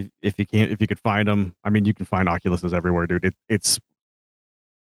 if you could find them, I mean, you can find Oculuses everywhere, dude. It's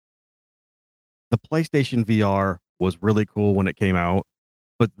the PlayStation VR was really cool when it came out,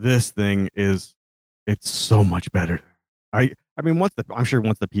 but this thing it's so much better. I mean, I'm sure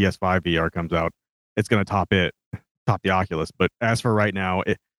once the PS5 VR comes out, it's going to top the Oculus. But as for right now,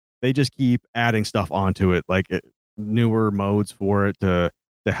 they just keep adding stuff onto it, like newer modes for it to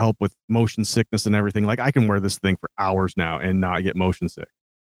help with motion sickness and everything. Like I can wear this thing for hours now and not get motion sick.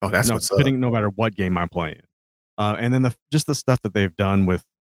 Oh, that's what's up. No matter what game I'm playing. And then the stuff that they've done with,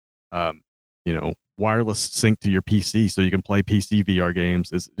 wireless sync to your PC so you can play PC VR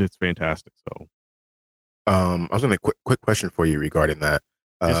games it's fantastic. So, I was going to quick question for you regarding that.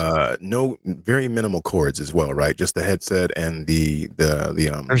 No, very minimal cords as well, right? Just the headset and the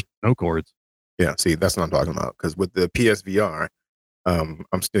There's no cords. Yeah, see, that's what I'm talking about. Because with the PSVR,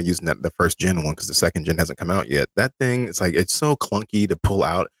 I'm still using the first gen one because the second gen hasn't come out yet. That thing, it's so clunky to pull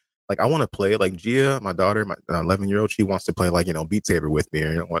out. Like I want to play it. Like Gia, my daughter, my 11-year-old, she wants to play Beat Saber with me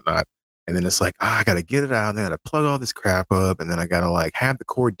or whatnot. And then it's like, I gotta get it out, and then I gotta plug all this crap up, and then I gotta have the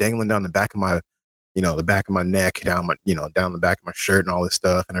cord dangling down the back of my, the back of my neck, down the back of my shirt and all this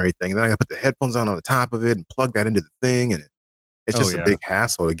stuff and everything. And then I gotta put the headphones on the top of it and plug that into the thing, and it's just a big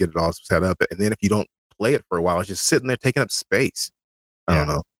hassle to get it all set up. And then if you don't play it for a while, it's just sitting there taking up space. I don't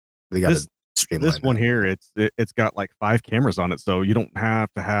know. They got this one here. It's got 5 cameras on it, so you don't have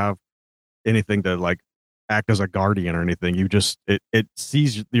to have anything to act as a guardian or anything. You just it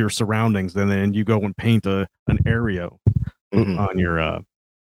sees your surroundings, and then you go and paint an area on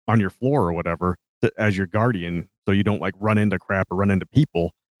your floor or whatever as your guardian, so you don't run into crap or run into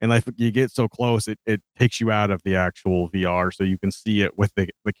people. And if you get so close, it takes you out of the actual VR, so you can see it with the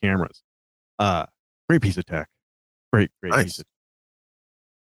cameras. Great piece of tech. Great nice. Piece of tech.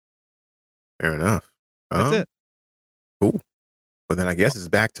 Fair enough. That's it. Cool. But then I guess it's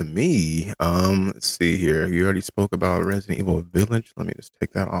back to me. Let's see here. You already spoke about Resident Evil Village. Let me just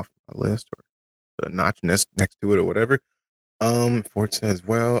take that off my list, or the notch next to it, or whatever. Fort says,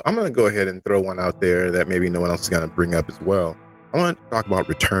 well, I'm gonna go ahead and throw one out there that maybe no one else is gonna bring up as well. I want to talk about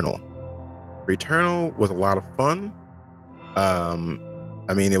Returnal. Returnal was a lot of fun.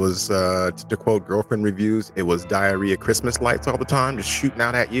 I mean, it was to quote girlfriend reviews, it was diarrhea Christmas lights all the time, just shooting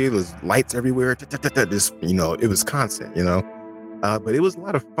out at you. There was lights everywhere. Just it was constant, but it was a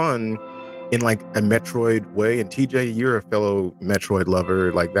lot of fun in a Metroid way. And TJ, you're a fellow Metroid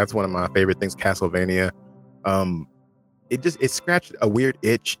lover. That's one of my favorite things, Castlevania. It scratched a weird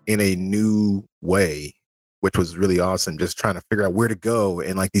itch in a new way, which was really awesome. Just trying to figure out where to go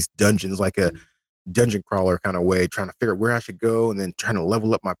in these dungeons, like a dungeon crawler kind of way, trying to figure out where I should go, and then trying to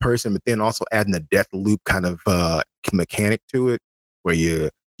level up my person, but then also adding a death loop kind of mechanic to it, where you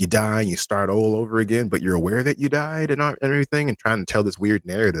die and you start all over again, but you're aware that you died and everything, and trying to tell this weird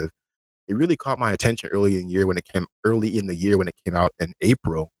narrative. It really caught my attention early in the year when it came out in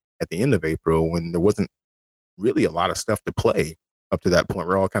April, at the end of April, when there wasn't really a lot of stuff to play up to that point.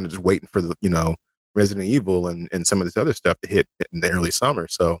 We're all kind of just waiting for the Resident Evil and some of this other stuff to hit in the early summer.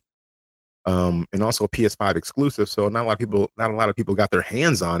 So and also PS5 exclusive, so not a lot of people got their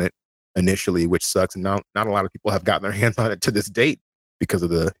hands on it initially, which sucks. And not a lot of people have gotten their hands on it to this date because of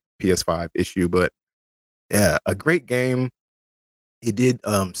the PS5 issue. But yeah, a great game. It did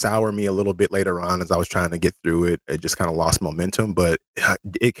sour me a little bit later on as I was trying to get through it. It just kind of lost momentum, but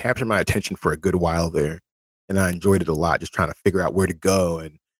it captured my attention for a good while there, and I enjoyed it a lot, just trying to figure out where to go.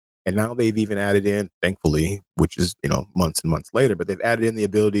 And now they've even added in, thankfully, which is months and months later, but they've added in the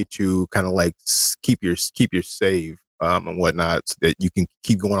ability to kind of keep your save and whatnot, so that you can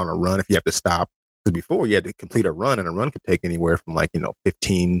keep going on a run if you have to stop. Because before you had to complete a run, and a run could take anywhere from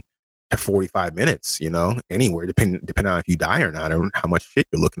 15 to 45 minutes, anywhere, depending on if you die or not, or how much shit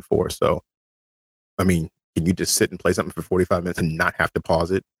you're looking for. So, I mean, can you just sit and play something for 45 minutes and not have to pause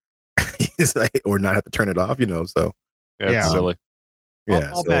it, or not have to turn it off? So yeah, it's silly.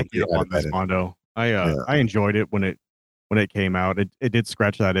 Yeah, I'll back you up on this, Mondo. I enjoyed it when it came out. It did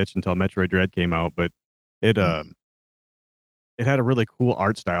scratch that itch until Metroid Dread came out, but it had a really cool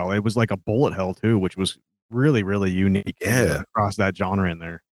art style. It was like a bullet hell too, which was really, really unique. Across that genre in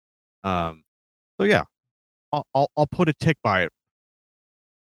there. So yeah, I'll put a tick by it.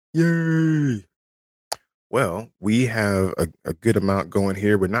 Yay! Well, we have a good amount going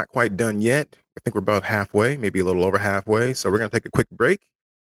here. We're not quite done yet. think we're about halfway, maybe a little over halfway. So we're gonna take a quick break,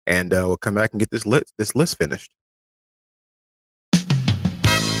 and we'll come back and get this list finished.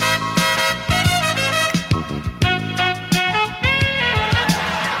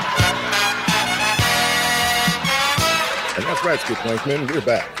 And that's right, Skip Wankman. We're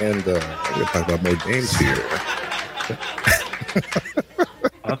back, and we're gonna talk about more games here.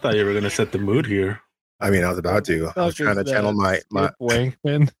 I thought you were gonna set the mood here. I mean, I was about to. I was trying to channel my Skip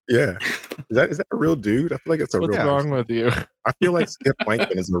Wankman. Yeah. Is that a real dude? I feel like it's a What's real wrong with you? I feel like Skip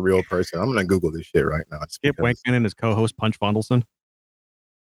Wankman is a real person. I'm gonna Google this shit right now. Skip Wankman and his co-host Punch Fondelson.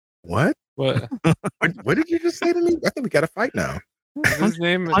 What? What? What did you just say to me? I think we got to fight now. His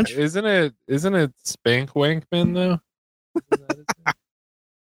name isn't it Spank Wankman though?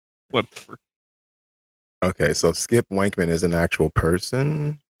 What? Okay, so Skip Wankman is an actual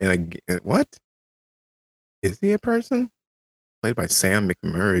person, and what? Is he a person? Played by Sam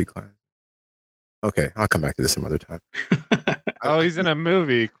McMurray. Okay, I'll come back to this some other time. Oh, he's in a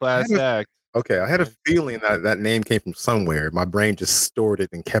movie, Class Act. Okay, I had a feeling that name came from somewhere. My brain just stored it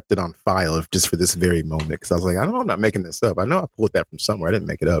and kept it on file just for this very moment, because I was like, I don't know, I'm not making this up. I know I pulled that from somewhere. I didn't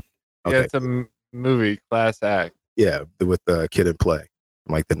make it up. Okay. Yeah, it's a movie, Class Act. Yeah, with the Kid and Play,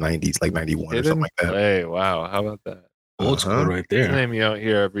 like the 90s, like 91 or something like that. Hey, wow, how about that? Old school right there. It's a name you don't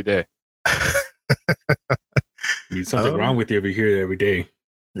hear every day. There's something wrong with you if you hear it every day.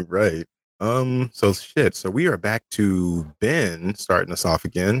 Right. So we are back to Ben starting us off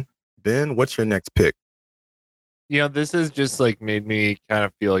again. Ben, what's your next pick? This has just like made me kind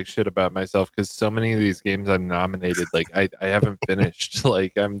of feel like shit about myself, because so many of these games I'm nominated, like I haven't finished.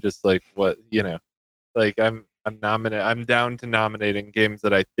 Like I'm just like, what, like I'm nominated. I'm down to nominating games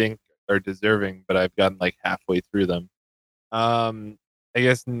that I think are deserving, but I've gotten like halfway through them. I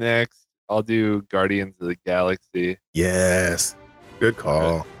guess next I'll do Guardians of the Galaxy. Yes, good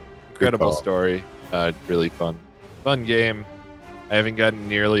call. Incredible story. Really fun game. I haven't gotten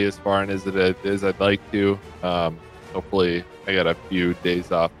nearly as far in as I'd like to. Hopefully, I got a few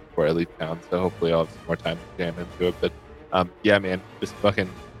days off before I leave town, so hopefully I'll have some more time to jam into it. But yeah, man, just fucking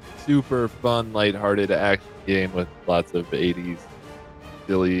super fun, lighthearted action game with lots of 80s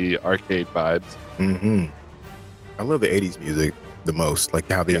silly arcade vibes. Mm-hmm. I love the 80s music the most, like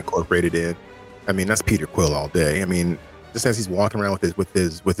how they incorporated in. I mean, that's Peter Quill all day. I mean, just as he's walking around with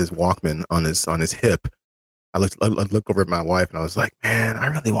his Walkman on his hip, I look over at my wife and I was like, man, I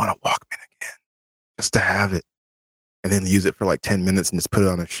really want a Walkman again, just to have it, and then use it for like 10 minutes and just put it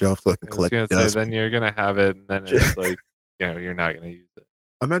on a shelf so I can collect dust. Then you're gonna have it, and then it's like, you're not gonna use it.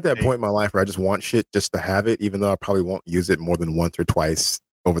 I'm at that point in my life where I just want shit just to have it, even though I probably won't use it more than once or twice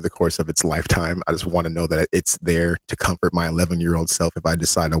over the course of its lifetime. I just want to know that it's there to comfort my 11-year-old self if I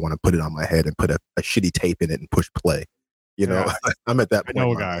decide I want to put it on my head and put a shitty tape in it and push play. I'm at that point. I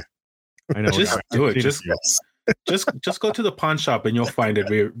know a guy. I know. Just do it. Just go to the pawn shop and you'll find it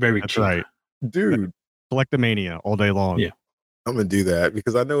very, very cheap. Right, dude. Collectomania all day long. Yeah, I'm gonna do that,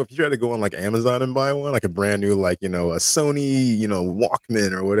 because I know if you try to go on like Amazon and buy one, like a brand new, like a Sony,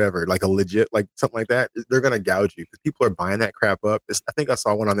 Walkman or whatever, like a legit, like something like that, they're gonna gouge you, because people are buying that crap up. I think I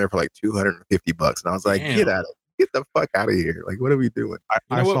saw one on there for like $250, and I was like, get the fuck out of here! Like, what are we doing?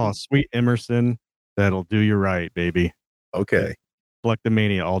 I saw a sweet Emerson that'll do you right, baby. Okay.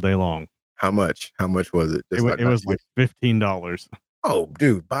 Collectomania all day long. How much? How much was it? It was like $15. Oh,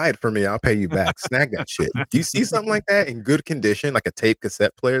 dude, buy it for me. I'll pay you back. Snag that shit. Do you see something like that in good condition, like a tape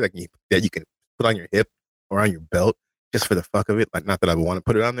cassette player that you can put on your hip or on your belt just for the fuck of it? Like, not that I want to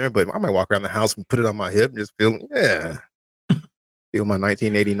put it on there, but I might walk around the house and put it on my hip and just feel my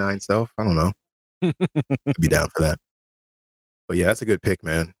 1989 self. I don't know. I'd be down for that. But yeah, that's a good pick,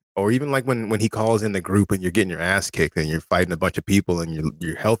 man. Or even like when he calls in the group and you're getting your ass kicked and you're fighting a bunch of people and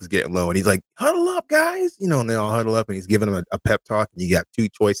your health is getting low, and he's like, huddle up, guys, and they all huddle up, and he's giving them a pep talk, and you got two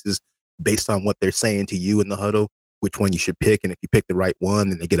choices based on what they're saying to you in the huddle, which one you should pick, and if you pick the right one,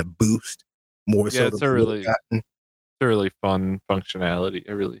 then they get a boost more. Yeah, it's a really fun functionality.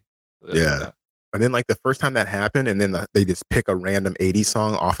 I really like that. And then like the first time that happened, and then they just pick a random 80s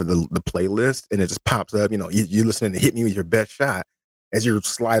song off of the playlist, and it just pops up. You're listening to Hit Me With Your Best Shot as you're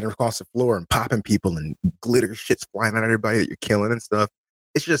sliding across the floor and popping people, and glitter shit's flying at everybody that you're killing and stuff.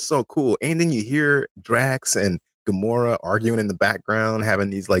 It's just so cool. And then you hear Drax and Gamora arguing in the background, having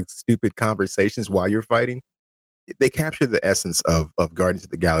these like stupid conversations while you're fighting. They capture the essence of Guardians of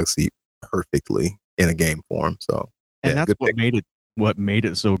the Galaxy perfectly in a game form. So, and that's what made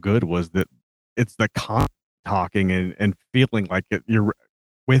it so good, was that it's the talking and feeling like you're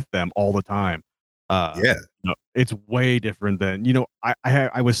with them all the time. It's way different than,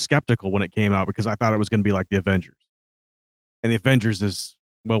 I was skeptical when it came out, because I thought it was going to be like the Avengers, and the Avengers is,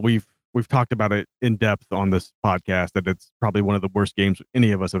 well, we've we've talked about it in depth on this podcast that it's probably one of the worst games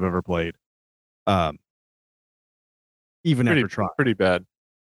any of us have ever played. Even after trying, pretty bad.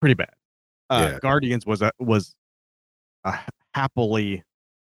 Guardians was a happily.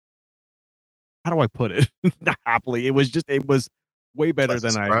 How do I put it? Not happily. It was way better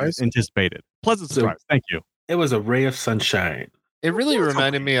than I anticipated. Pleasant surprise. Thank you. It was a ray of sunshine. It really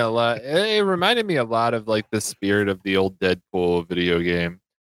reminded me a lot. It reminded me a lot of like the spirit of the old Deadpool video game.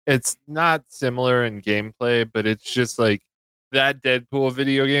 It's not similar in gameplay, but it's just like that Deadpool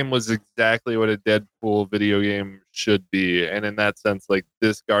video game was exactly what a Deadpool video game should be. And in that sense, like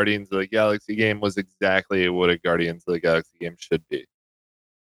this Guardians of the Galaxy game was exactly what a Guardians of the Galaxy game should be.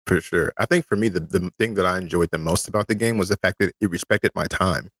 For sure. I think for me, the thing that I enjoyed the most about the game was the fact that it respected my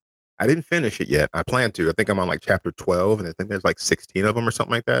time. I didn't finish it yet. I plan to. I think I'm on like chapter 12, and I think there's like 16 of them or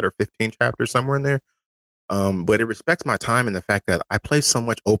something like that, or 15 chapters somewhere in there. But it respects my time and the fact that I play so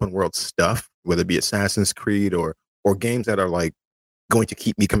much open world stuff, whether it be Assassin's Creed or games that are like going to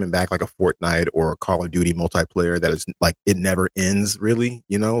keep me coming back, like a Fortnite or a Call of Duty multiplayer that is like it never ends, really,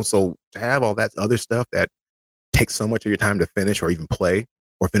 you know? So to have all that other stuff that takes so much of your time to finish or even play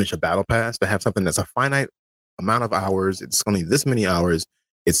or finish a battle pass, to have something that's a finite amount of hours, it's only this many hours,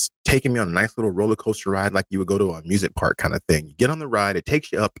 it's taking me on a nice little roller coaster ride like you would go to a music park kind of thing. You get on the ride, it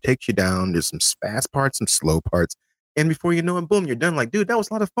takes you up, it takes you down. There's some fast parts, some slow parts. And before you know it, boom, you're done. Like, dude, that was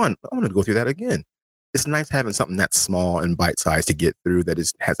a lot of fun. I want to go through that again. It's nice having something that's small and bite-sized to get through that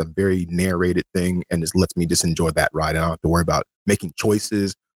has a very narrated thing and just lets me just enjoy that ride. I don't have to worry about making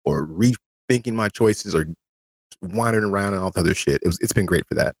choices or rethinking my choices or wandering around and all the other shit. It's been great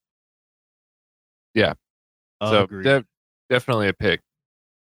for that. Yeah. So definitely a pick.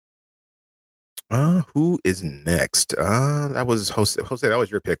 Who is next? That was Jose. Jose, that was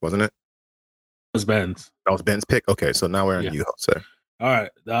your pick, wasn't it? It was Ben's. That was Ben's pick? Okay, so now we're on you, Jose. All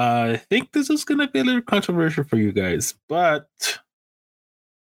right. I think this is going to be a little controversial for you guys, but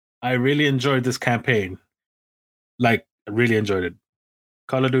I really enjoyed this campaign. Like, I really enjoyed it.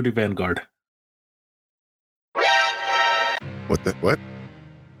 Call of Duty Vanguard. What?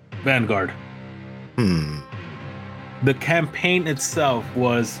 Vanguard. The campaign itself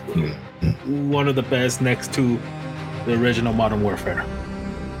was one of the best next to the original Modern Warfare.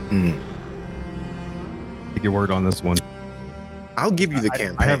 Take your word on this one. I'll give you the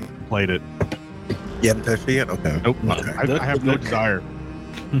campaign. I haven't played it. You haven't touched it yet? Okay. Nope. Okay. I have no desire.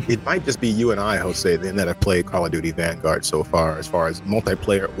 It might just be you and I, Jose, then that have played Call of Duty Vanguard so far, as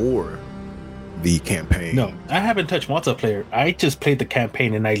multiplayer or the campaign. No, I haven't touched multiplayer. I just played the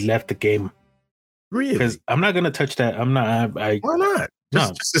campaign and I left the game. Really? Because I'm not gonna touch that. I'm not. Why not?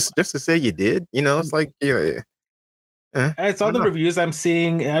 Just to say you did. You know, it's like it's all the reviews I'm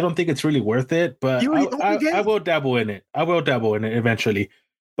seeing. I don't think it's really worth it, but I will dabble in it. I will dabble in it eventually.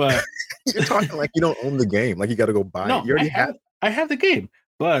 But you're talking like you don't own the game, like you got to go buy it. You already have. I have the game,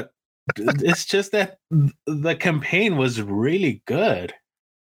 but it's just that the campaign was really good.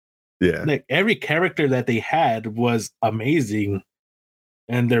 Yeah, like every character that they had was amazing,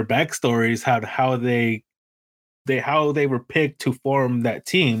 and their backstories, how they were picked to form that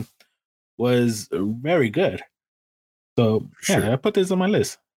team, was very good. So I put this on my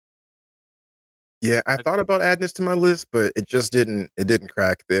list. Yeah, I thought about adding this to my list, but it just didn't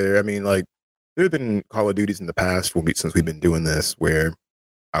crack there. I mean, like there have been Call of Duties in the past since we've been doing this where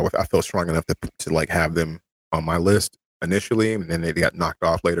I felt strong enough to like have them on my list initially, and then they got knocked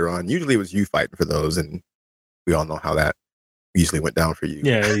off later on. Usually it was you fighting for those, and we all know how that usually went down for you.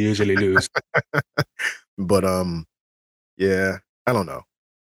 Yeah, you usually lose. But yeah, I don't know.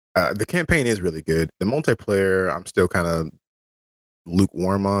 The campaign is really good. The multiplayer, I'm still kind of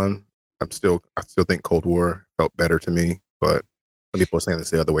lukewarm on. I still think Cold War felt better to me, but some people are saying it's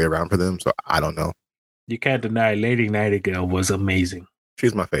the other way around for them, so I don't know. You can't deny Lady Nightingale was amazing.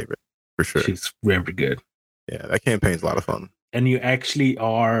 She's my favorite, for sure. She's very good. Yeah, that campaign's a lot of fun. And you actually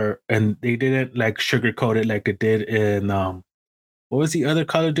are, and they didn't like sugarcoat it like they did in what was the other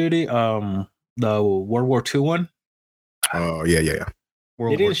Call of Duty? The World War II one? Oh, yeah.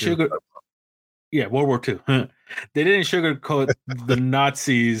 World War II. They didn't sugarcoat the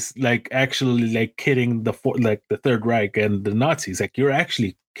Nazis like actually like killing the Third Reich and the Nazis. Like you're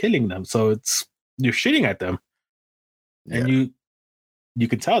actually killing them. So you're shitting at them. And you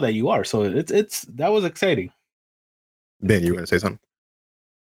can tell that you are. So that was exciting. Ben, you were gonna say something?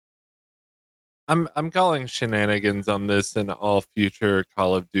 I'm calling shenanigans on this and all future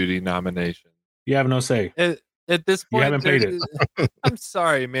Call of Duty nominations. You have no say. At this point, you haven't played it. I'm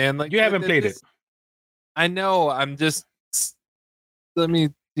sorry, man. Like you haven't played it. I know. I'm just. Let me,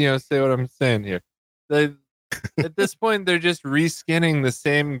 say what I'm saying here. At this point, they're just reskinning the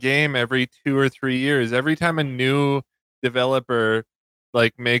same game every 2 or 3 years. Every time a new developer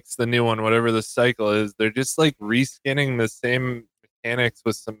like makes the new one, whatever the cycle is, they're just like reskinning the same mechanics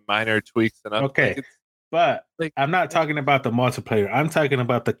with some minor tweaks and okay. Like, but like, I'm not talking about the multiplayer. I'm talking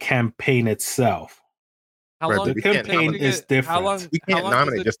about the campaign itself. How long the campaign is different. You can't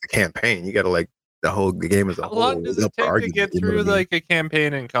nominate just the campaign. You got to like the whole game as a whole. How long does it take to get through like a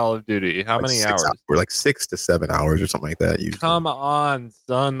campaign in Call of Duty? How many hours? We're like 6 to 7 hours or something like that. Usually. Come on,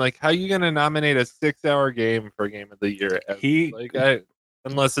 son. Like, how are you gonna nominate a 6-hour game for Game of the Year?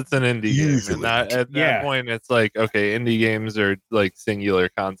 Unless it's an indie game, and at that point, it's like, okay, indie games are like singular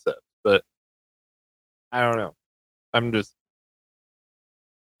concepts. But I don't know. I'm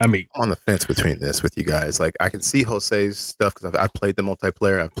on the fence between this with you guys. Like, I can see Jose's stuff because I've played the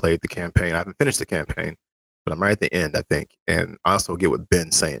multiplayer, I've played the campaign. I haven't finished the campaign, but I'm right at the end, I think. And I also get what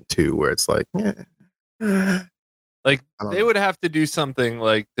Ben's saying too, where it's like, like they would have to do something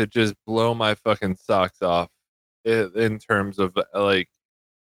like to just blow my fucking socks off in terms of like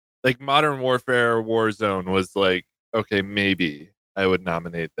Modern Warfare Warzone was like, okay, maybe I would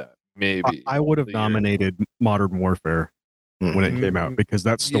nominate that. Maybe I would have nominated Modern Warfare when it came out because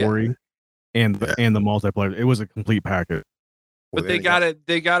that story and the multiplayer, it was a complete package. But they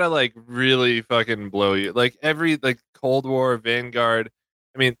gotta like really fucking blow you. Like every Cold War, Vanguard.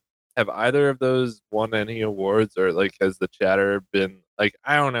 I mean, have either of those won any awards, or like has the chatter been like,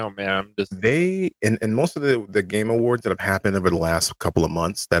 I don't know, man. I'm just and most of the game awards that have happened over the last couple of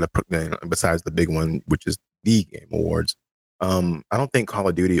months that have put, besides the big one, which is the Game Awards. I don't think Call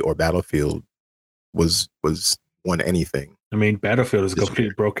of Duty or Battlefield was won anything. I mean, Battlefield is a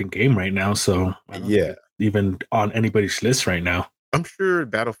completely broken game right now, so even on anybody's list right now. I'm sure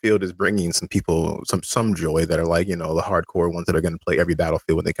Battlefield is bringing some people some joy that are like, the hardcore ones that are going to play every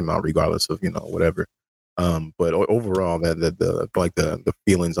Battlefield when they come out, regardless of whatever. But overall, the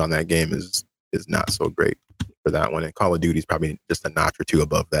feelings on that game is not so great for that one. And Call of Duty is probably just a notch or two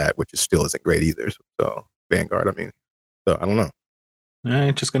above that, which still isn't great either. So Vanguard, I mean, so I don't know.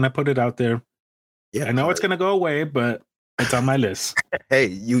 I'm just gonna put it out there. Yeah, I know it's gonna go away, but it's on my list.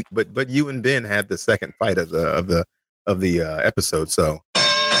 Hey, but you and Ben had the second fight of the episode, so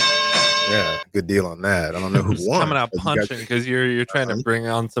yeah, good deal on that. I don't know who won. Coming out punching because you're trying to bring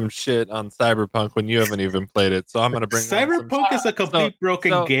on some shit on Cyberpunk when you haven't even played it. So I'm gonna bring Cyberpunk is a complete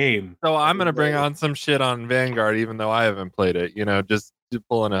broken game. So I'm gonna bring on some shit on Vanguard, even though I haven't played it. Just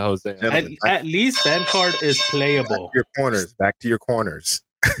pulling a Jose. At least Vanguard is playable. Back to your corners.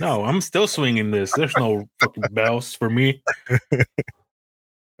 No, I'm still swinging this. There's no fucking bells for me.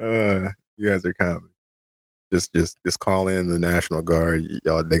 You guys are coming. Just call in the National Guard.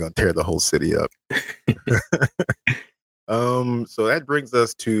 Y'all, they're gonna tear the whole city up. So that brings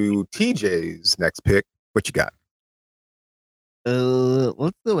us to TJ's next pick. What you got?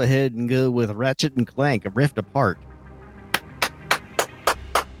 Let's go ahead and go with Ratchet and Clank: Rift Apart.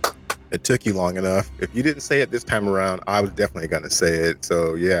 It took you long enough. If you didn't say it this time around, I was definitely going to say it.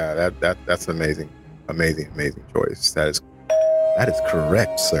 So yeah, that's amazing choice. That is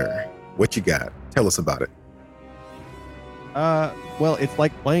correct, sir. What you got? Tell us about it. Well, it's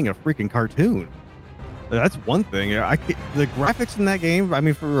like playing a freaking cartoon. That's one thing. The graphics in that game, I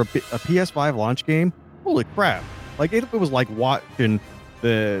mean, for a PS5 launch game, holy crap! Like it was like watching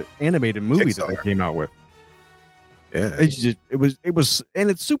the animated movie that they came out with. Yeah, it was, and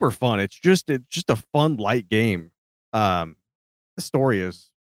it's super fun. It's just a fun, light game. The story is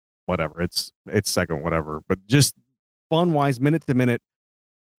whatever. It's second, whatever, but just fun wise, minute to minute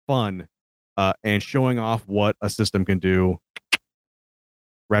fun, and showing off what a system can do.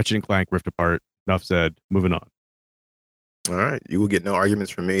 Ratchet and Clank Rift Apart. Enough said. Moving on. All right, you will get no arguments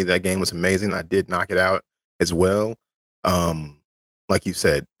from me. That game was amazing. I did knock it out as well. Like you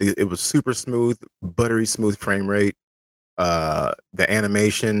said, it was super smooth, buttery smooth frame rate. The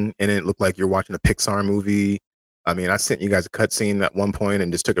animation in it looked like you're watching a Pixar movie. I mean, I sent you guys a cutscene at one point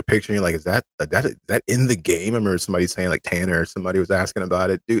and just took a picture. And you're like, is that in the game? I remember somebody saying, like Tanner or somebody was asking about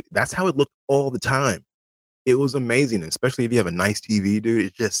it. Dude, that's how it looked all the time. It was amazing, especially if you have a nice TV,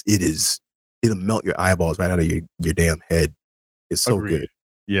 dude. It'll melt your eyeballs right out of your damn head. It's so good.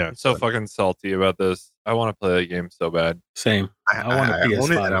 Yeah, I'm so fucking salty about this. I want to play that game so bad. Same. I want a PS5.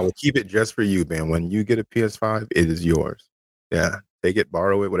 Own it, and I will keep it just for you, man. When you get a PS5, it is yours. Yeah, take it,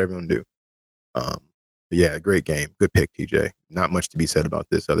 borrow it, whatever you want to do. Yeah, great game. Good pick, TJ. Not much to be said about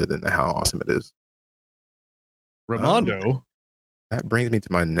this other than how awesome it is. Ramondo. That brings me to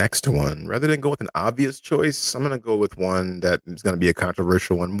my next one. Rather than go with an obvious choice, I'm going to go with one that is going to be a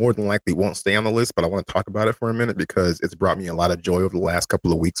controversial one. More than likely won't stay on the list, but I want to talk about it for a minute because it's brought me a lot of joy over the last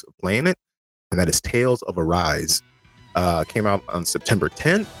couple of weeks of playing it. and that is Tales of Arise. Came out on September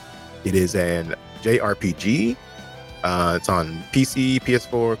 10th. It is an JRPG. It's on PC,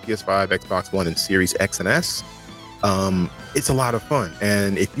 PS4, PS5, Xbox One, and Series X and S. It's a lot of fun,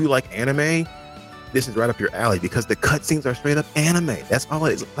 and if you like anime, this is right up your alley because the cutscenes are straight up anime. That's all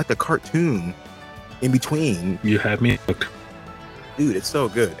it is, like a cartoon in between. You have me, dude. It's so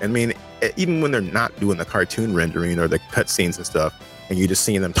good. I mean, even when they're not doing the cartoon rendering or the cutscenes and stuff, and you're just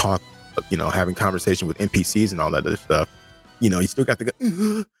seeing them talk, having conversation with NPCs and all that other stuff, you still got to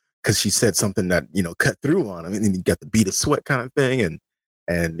go because she said something that cut through on them, and then you got the beat of sweat kind of thing,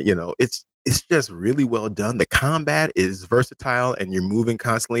 and it's just really well done. The combat is versatile, and you're moving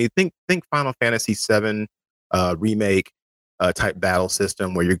constantly. Think Final Fantasy VII remake type battle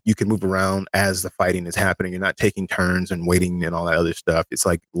system where you can move around as the fighting is happening. You're not taking turns and waiting and all that other stuff. It's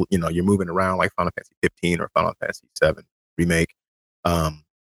like you're moving around like Final Fantasy 15 or Final Fantasy 7 remake.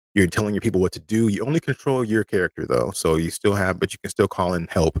 You're telling your people what to do. You only control your character though, so you can still call in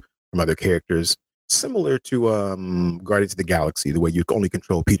help from other characters, similar to Guardians of the Galaxy, the way you only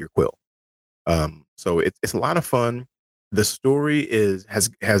control Peter Quill. So it's a lot of fun. The story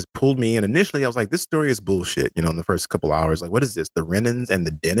has pulled me in. Initially, I was like, this story is bullshit. In the first couple hours, like, what is this? The Renans and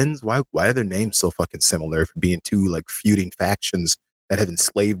the Denons? Why are their names so fucking similar for being two like feuding factions that have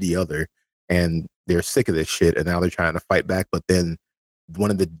enslaved the other, and they're sick of this shit, and now they're trying to fight back. But then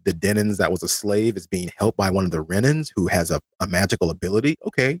one of the Denons that was a slave is being helped by one of the Renans who has a magical ability.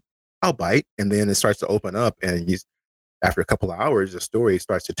 Okay, I'll bite. And then it starts to open up, and after a couple of hours, the story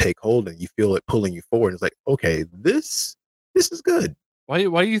starts to take hold, and you feel it pulling you forward. It's like, okay, this is good. Why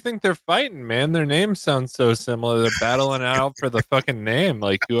do you think they're fighting, man? Their names sound so similar. They're battling out for the fucking name.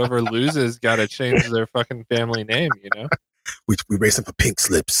 Like whoever loses got to change their fucking family name. We race them for pink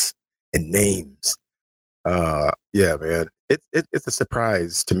slips and names. Yeah, man. It's a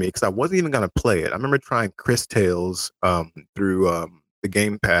surprise to me because I wasn't even gonna play it. I remember trying Chris Tales through the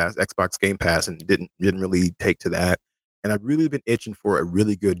Game Pass, Xbox Game Pass, and didn't really take to that. And I've really been itching for a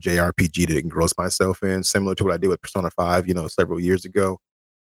really good JRPG to engross myself in, similar to what I did with Persona 5, several years ago.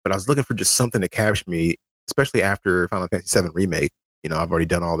 But I was looking for just something to capture me, especially after Final Fantasy VII Remake. I've already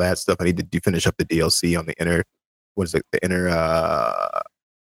done all that stuff. I need to finish up the DLC on the inner, I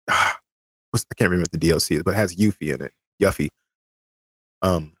can't remember what the DLC is, but it has Yuffie in it.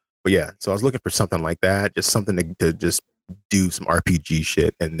 But yeah, so I was looking for something like that, just something to just do some RPG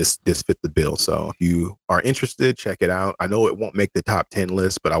shit, and this fit the bill. So if you are interested, check it out. I know it won't make the top 10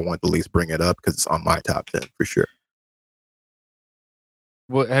 list, but I want to at least bring it up because it's on my top 10 for sure.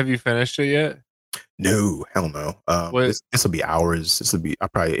 What, have you finished it yet? No, hell no. This will be hours. I'll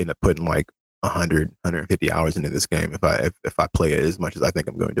probably end up putting like 100, 150 hours into this game if I play it as much as I think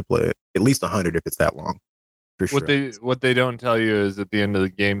I'm going to play it. At least 100 if it's that long. For sure. What they don't tell you is at the end of the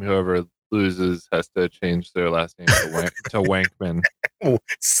game, whoever loses has to change their last name to Wankman.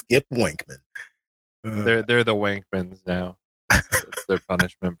 Skip Wankman. They're the Wankmans now. It's their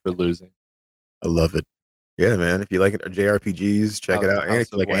punishment for losing. I love it. Yeah, man. If you like JRPGs, check it out. And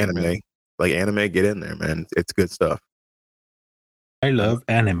if you like anime, get in there, man. It's good stuff. I love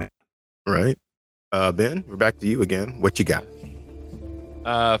anime. Right. Ben, we're back to you again. What you got?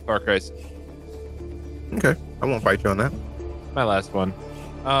 Far Cry. Okay, I won't fight you on that. My last one.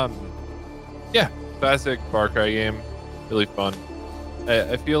 Yeah, classic Far Cry game. Really fun.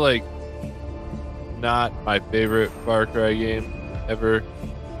 I feel like not my favorite Far Cry game ever.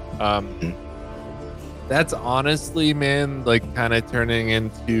 That's honestly, man, like kind of turning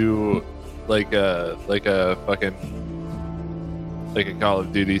into like a Call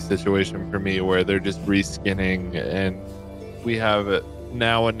of Duty situation for me, where they're just reskinning, and we have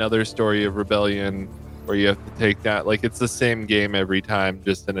now another story of rebellion where you have to take down, like, it's the same game every time,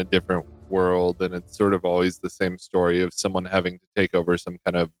 just in a different world, and it's sort of always the same story of someone having to take over some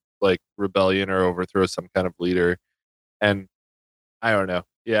kind of like rebellion or overthrow some kind of leader. And I don't know.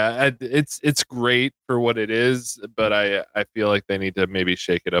 Yeah, it's great for what it is, but I feel like they need to maybe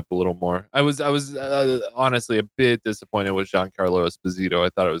shake it up a little more. I was honestly a bit disappointed with Giancarlo Esposito. I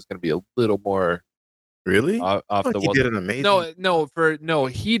thought it was going to be a little more really off the wall. He did an amazing.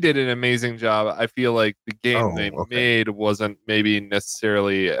 He did an amazing job. I feel like the game made wasn't maybe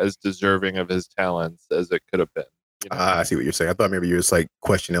necessarily as deserving of his talents as it could have been. I see what you're saying. I thought maybe you were just like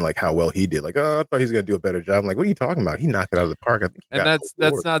questioning like how well he did. Like, I thought he was gonna do a better job. I'm like, what are you talking about? He knocked it out of the park. I think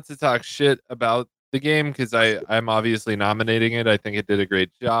that's not to talk shit about the game, because I'm obviously nominating it. I think it did a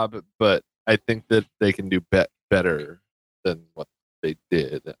great job, but I think that they can do better than what they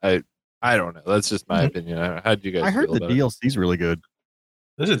did. I don't know. That's just my opinion. How did you guys? I heard the DLC's really good.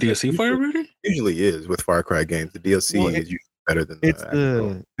 There's a DLC for it already? Usually is with Far Cry games. The DLC is better than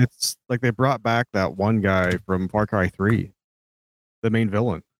it's like they brought back that one guy from Far Cry 3, the main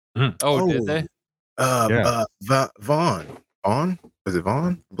villain. Oh, did they? Vaughn. Was it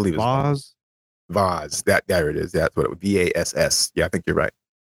Vaughn? I believe it's Voz. Voz. There it is. That's what it was. VASS. Yeah, I think you're right.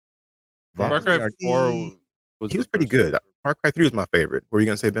 Far Cry 4 he was pretty good. Far Cry 3 was my favorite. What were you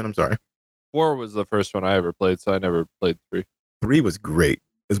gonna say, Ben? I'm sorry. 4 was the first one I ever played, so I never played 3. 3 was great.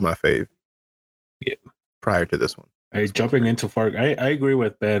 It was my fave. Yeah. Prior to this one. Jumping into I agree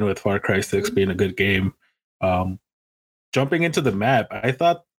with Ben with Far Cry 6 being a good game. Jumping into the map, I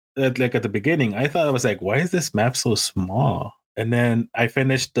thought that like at the beginning, I was like, why is this map so small? And then I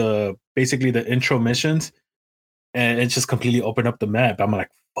finished basically the intro missions, and it just completely opened up the map. I'm like,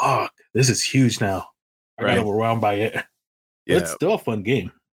 fuck, this is huge now. I got overwhelmed by it. Yeah. It's still a fun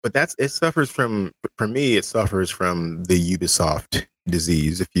game. But it suffers from the Ubisoft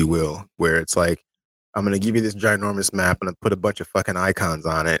disease, if you will, where it's like, I'm going to give you this ginormous map and put a bunch of fucking icons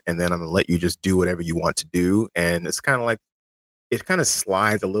on it, and then I'm going to let you just do whatever you want to do. And it's kind of like, it kind of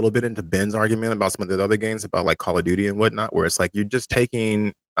slides a little bit into Ben's argument about some of the other games about like Call of Duty and whatnot, where it's like you're just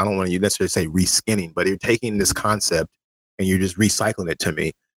taking, I don't want to necessarily say reskinning, but you're taking this concept and you're just recycling it to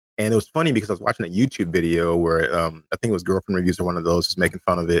me. And it was funny because I was watching a YouTube video where I think it was Girlfriend Reviews or one of those, just making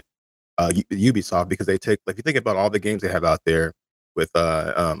fun of it, Ubisoft, because they take, like, if you think about all the games they have out there with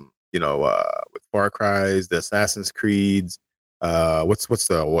with Far Cry's, the Assassin's Creeds, what's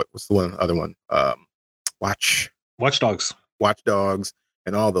the other one? Watch Dogs,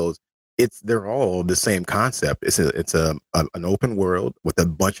 and all those. They're all the same concept. It's an open world with a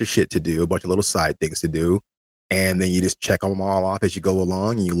bunch of shit to do, a bunch of little side things to do, and then you just check them all off as you go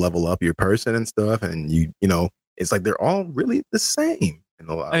along. And you level up your person and stuff, and you know, it's like they're all really the same in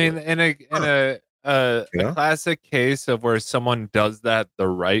a lot. I mean, in a classic case of where someone does that the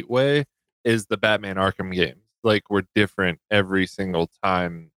right way is the Batman Arkham games. Like, we're different every single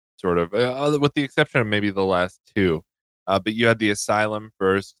time, sort of, with the exception of maybe the last two. But you had the Asylum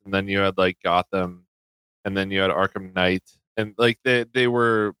first, and then you had like Gotham, and then you had Arkham Knight, and like they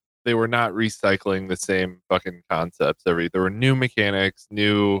were not recycling the same fucking concepts. There were new mechanics,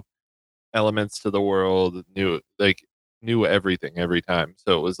 new elements to the world, new everything every time.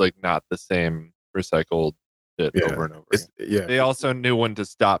 So it was like not the same recycled shit over and over again. They also knew when to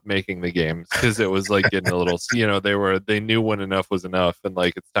stop making the games because it was like getting a little, they knew when enough was enough, and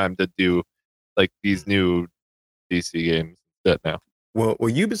like it's time to do like these new DC games now. Well,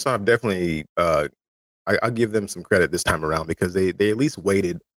 Ubisoft definitely, I'll give them some credit this time around because they at least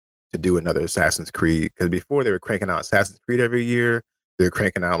waited to do another Assassin's Creed, because before they were cranking out Assassin's Creed every year. They're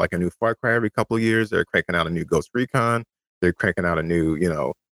cranking out like a new Far Cry every couple of years. They're cranking out a new Ghost Recon. They're cranking out a new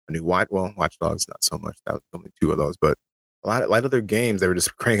Watch Dogs, not so much. That was only 2 of those, but a lot of their games, they were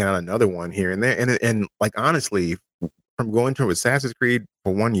just cranking out another one here and there. And like, honestly, from going to Assassin's Creed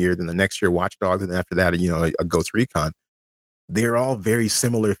for 1 year, then the next year Watch Dogs, and then after that, a Ghost Recon, they're all very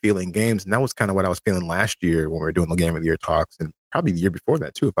similar feeling games. And that was kind of what I was feeling last year when we were doing the Game of the Year talks, and probably the year before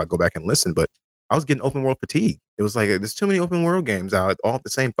that too, if I go back and listen. But I was getting open world fatigue. It was like, there's too many open world games out all at the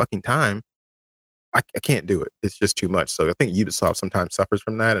same fucking time. I can't do it. It's just too much. So I think Ubisoft sometimes suffers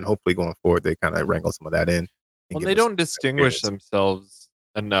from that, and hopefully going forward, they kind of wrangle some of that in. Well, they don't distinguish themselves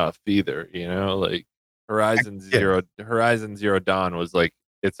enough either. Like Horizon Zero Dawn was like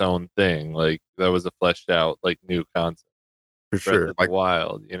its own thing. Like that was a fleshed out like new concept. For sure, like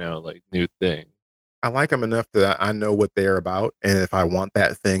Wild, like new thing. I like them enough that I know what they're about, and if I want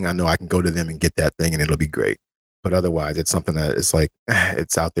that thing, I know I can go to them and get that thing, and it'll be great. But otherwise, it's something that it's like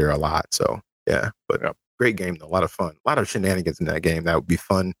it's out there a lot. So yeah, but great game though, a lot of fun, a lot of shenanigans in that game. That would be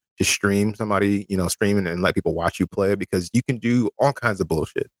fun to stream somebody, streaming and let people watch you play, because you can do all kinds of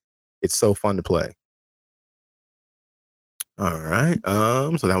bullshit. It's so fun to play. All right,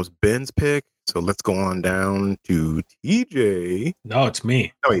 so that was Ben's pick. So let's go on down to TJ. No, it's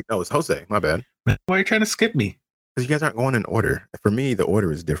me. Oh wait, no, it's Jose. My bad. Why are you trying to skip me? Because you guys aren't going in order. For me, the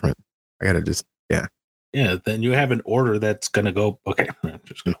order is different. I gotta just Yeah, then you have an order that's gonna go. Okay, I'm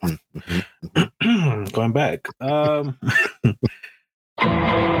just gonna going back.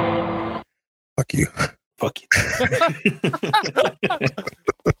 Fuck you. Fuck you.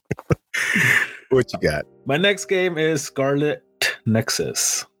 What you got? My next game is Scarlet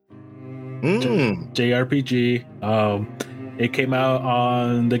Nexus. JRPG. It came out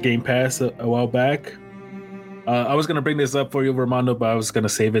on the Game Pass a while back. I was gonna bring this up for you, Romano, but I was gonna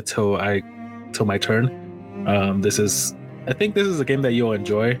save it till my turn. I think this is a game that you'll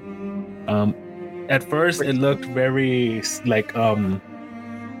enjoy. At first, it looked very like it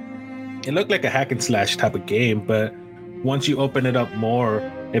looked like a hack and slash type of game, but once you open it up more,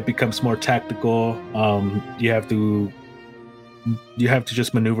 it becomes more tactical. You have to you have to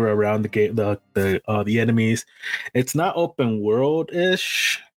just maneuver around the enemies. It's not open world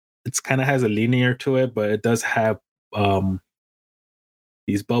ish. It's kind of has a linear to it, but it does have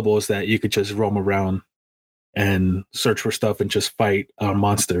these bubbles that you could just roam around and search for stuff and just fight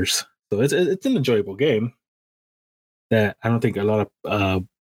monsters. So it's an enjoyable game that I don't think a lot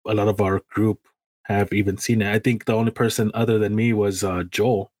of our group have even seen it. I think the only person other than me was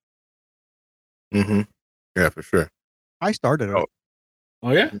Joel. Mm-hmm. Yeah, for sure. I started it.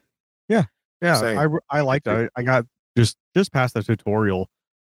 Oh yeah? Yeah. Same. I liked it. I got just past the tutorial.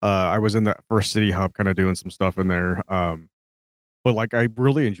 I was in that first city hub kind of doing some stuff in there. But like I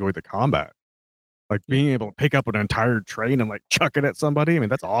really enjoyed the combat. Like being able to pick up an entire train and like chuck it at somebody. I mean,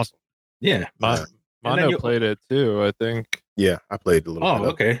 that's awesome. Yeah. Mono played it too, I think. Yeah, I played a little bit. Oh,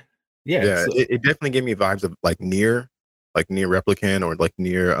 okay. Yeah. So, it definitely gave me vibes of like Nier Replicant or like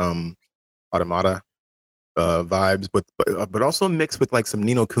Nier Automata vibes, but also mixed with like some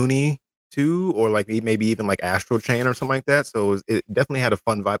Ni no Kuni too, or like maybe even like Astral Chain or something like that. So it definitely had a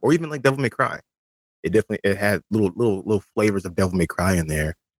fun vibe, or even like Devil May Cry. It had little flavors of Devil May Cry in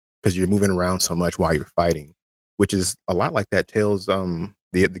there because you're moving around so much while you're fighting, which is a lot like that Tales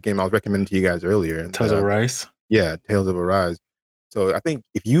the game I was recommending to you guys earlier. Tales of Arise. Yeah, Tales of Arise. So I think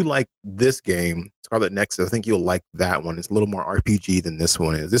if you like this game, Scarlet Nexus, I think you'll like that one. It's a little more RPG than this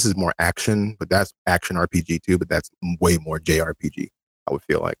one is. This is more action, but that's action RPG too, but that's way more JRPG, I would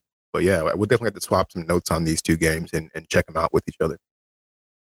feel like. But yeah, we'll definitely have to swap some notes on these two games and check them out with each other.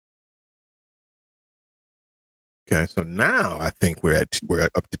 Okay, so now I think we're up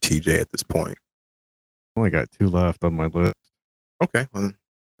to TJ at this point. Only got 2 left on my list. Okay, well,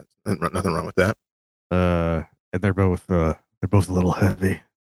 nothing wrong with that. And they're both a little heavy.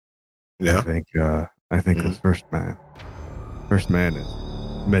 Yeah, I think the first man is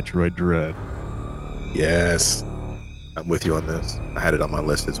Metroid Dread. Yes, I'm with you on this. I had it on my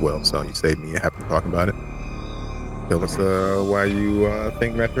list as well, so you saved me having to talk about it. Tell us why you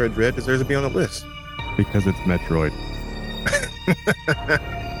think Metroid Dread deserves to be on the list. Because it's Metroid.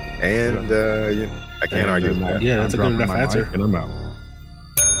 And I can't argue with that. Yeah, that's a good enough answer. And I'm out.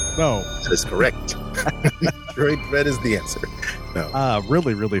 No, that is correct. Metroid Dread is the answer. No,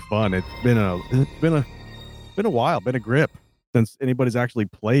 really, really fun. It's been a while, been a grip since anybody's actually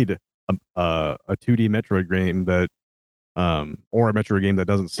played a 2D Metroid game that, or a Metroid game that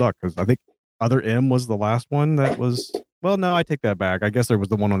doesn't suck. Because I think Other M was the last one that was. Well, no, I take that back. I guess there was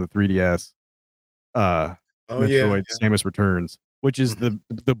the one on the 3DS. Metroid Samus Returns, which is the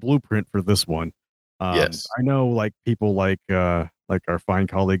blueprint for this one. Yes, I know like people like our fine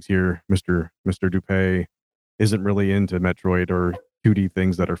colleagues here, Mr. Dupay, isn't really into Metroid or 2D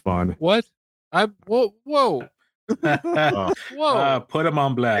things that are fun. What? Whoa. Whoa. Put him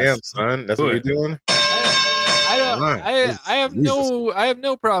on blast. Damn, son, that's what you're doing. I have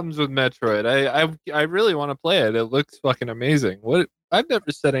no problems with Metroid. I really want to play it. It looks fucking amazing. What? I've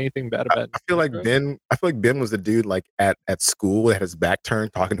never said anything bad about it. I feel like Ben was the dude like at school that had his back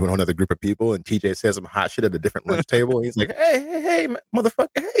turned talking to another group of people, and TJ says some hot shit at a different lunch table, and he's like, hey, motherfucker,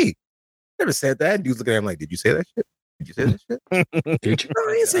 hey, never said that. And dude's looking at him like, did you say that shit? Did you say that shit? Did you?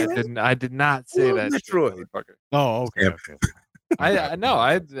 No, I did not say that. Metroid. Shit, oh, okay. I know.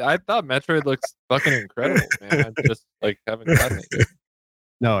 I thought Metroid looks fucking incredible, man. I just like haven't gotten it yet.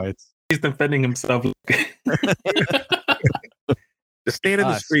 No, he's defending himself. Just stand in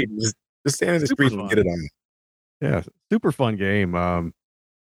the street. Just stand in the street and get it on. Yeah, super fun game.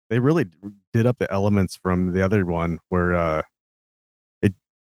 They really did up the elements from the other one, where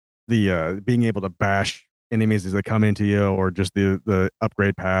being able to bash enemies as they come into you, or just the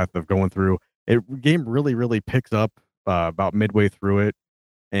upgrade path of going through. Game really picks up about midway through it,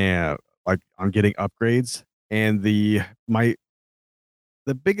 and like I'm getting upgrades. And the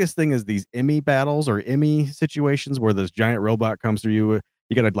biggest thing is these Emmy battles or Emmy situations where this giant robot comes through you.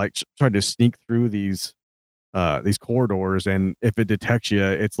 You gotta like try to sneak through these corridors, and if it detects you,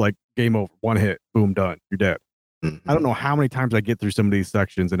 it's like game over. One hit, boom, done. You're dead. Mm-hmm. I don't know how many times I get through some of these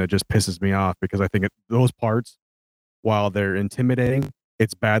sections, and it just pisses me off because I think those parts, while they're intimidating,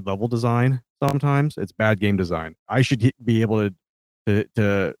 it's bad level design. Sometimes it's bad game design. I should be able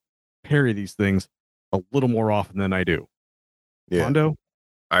to parry these things a little more often than I do. Yeah, Mondo?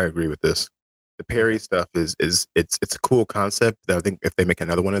 I agree with this. The parry stuff is it's a cool concept that I think if they make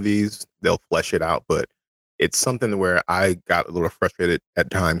another one of these, they'll flesh it out. But it's something where I got a little frustrated at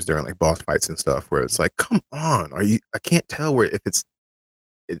times during like boss fights and stuff, where it's like, come on, I can't tell where if it's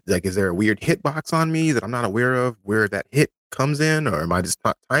like, is there a weird hitbox on me that I'm not aware of where that hit comes in, or am I just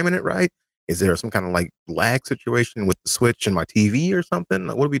not timing it right? Is there some kind of like lag situation with the Switch and my TV or something?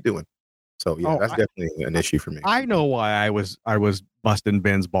 Like, what are we doing? So yeah, that's definitely an issue for me. I know why I was busting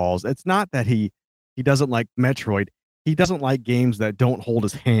Ben's balls. It's not that he doesn't like Metroid. He doesn't like games that don't hold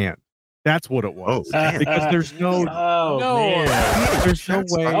his hand. That's what it was. Because there's no there's no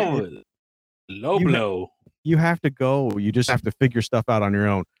way. Low blow. You have to go. You just have to figure stuff out on your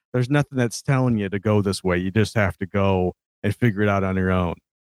own. There's nothing that's telling you to go this way. You just have to go and figure it out on your own.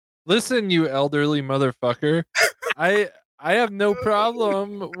 Listen, you elderly motherfucker. I have no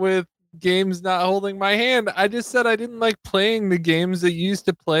problem with games not holding my hand. I just said I didn't like playing the games that you used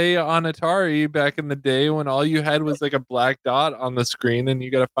to play on Atari back in the day when all you had was like a black dot on the screen and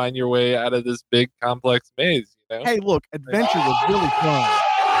you got to find your way out of this big complex maze, you know? Hey, look, Adventure was really fun.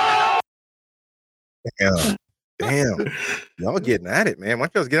 Damn. Y'all getting at it, man. Why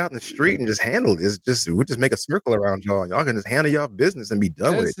don't y'all get out in the street and just handle this? We'll just make a circle around y'all. Y'all can just handle y'all business and be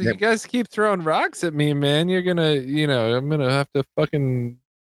done with it. You guys keep throwing rocks at me, man. You're gonna, I'm gonna have to fucking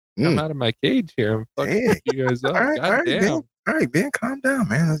come out of my cage here and fucking pick you guys up. All right, Ben, calm down,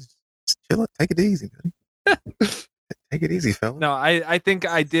 man. Let's chill it. Take it easy, man. Take it easy, fella. No, I think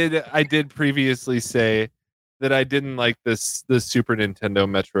I did previously say that I didn't like the Super Nintendo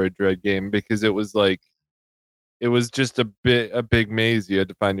Metroid Dread game because it was like it was just a big maze you had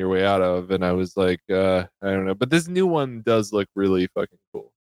to find your way out of, and I was like, I don't know. But this new one does look really fucking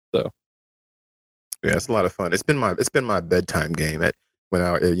cool. So yeah, it's a lot of fun. It's been my bedtime game. When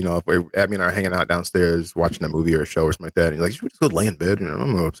if Abby and I are hanging out downstairs watching a movie or a show or something like that, and you're like, should we just go lay in bed? I'm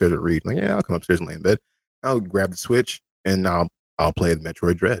gonna go upstairs and read. I'm like, yeah, I'll come upstairs and lay in bed. I'll grab the Switch and I'll play the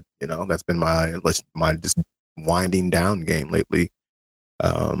Metroid Dread. That's been my just winding down game lately.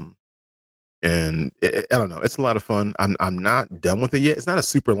 And I don't know, it's a lot of fun. I'm not done with it yet. It's not a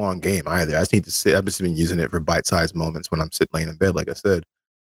super long game either. I just need to sit. I've just been using it for bite-sized moments when I'm laying in bed, like I said.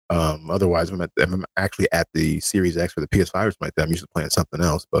 Otherwise, I'm actually at the Series X for the PS5 or something like that. I'm usually playing something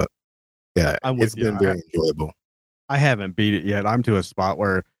else, but yeah, it's been very enjoyable. I haven't beat it yet. I'm to a spot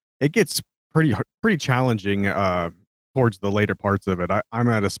where it gets pretty challenging towards the later parts of it. I'm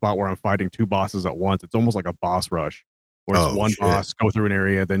at a spot where I'm fighting two bosses at once. It's almost like a boss rush, where it's one boss, go through an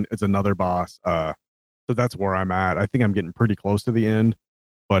area, then it's another boss. So that's where I'm at. I think I'm getting pretty close to the end,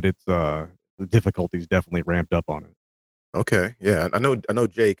 but it's the difficulty's definitely ramped up on it. Okay, yeah, I know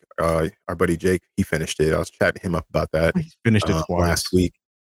Jake, our buddy Jake, he finished it. I was chatting him up about that. He finished it twice last week.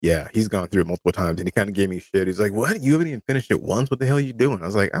 Yeah, he's gone through it multiple times, and he kind of gave me shit. He's like, "What? You haven't even finished it once? What the hell are you doing?" I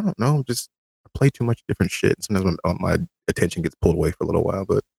was like, "I don't know. I play too much different shit. Sometimes my attention gets pulled away for a little while."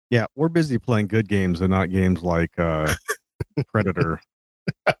 But yeah, we're busy playing good games and not games like Predator.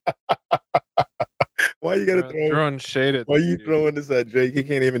 Why you gotta throwing shade at? Why you throwing this at Jake? He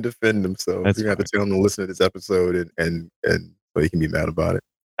can't even defend himself. You're gonna have to tell him to listen to this episode and so he can be mad about it.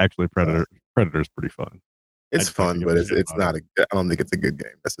 Actually, Predator's pretty fun. It's fun, but it's not I don't think it's a good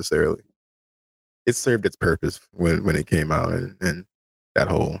game necessarily. It served its purpose when it came out, and that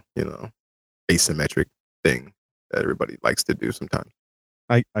whole asymmetric thing that everybody likes to do sometimes.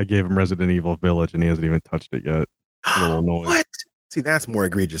 I gave him Resident Evil Village, and he hasn't even touched it yet. A little annoying. What? See, that's more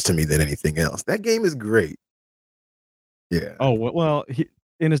egregious to me than anything else. That game is great. Yeah. Oh well.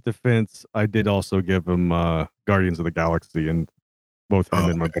 In his defense, I did also give him Guardians of the Galaxy, and both him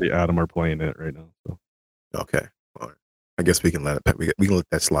and my buddy Adam are playing it right now. So. Okay. All right. I guess we can let it. We can let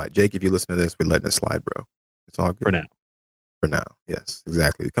that slide. Jake, if you listen to this, we're letting it slide, bro. It's all good for now. For now, yes,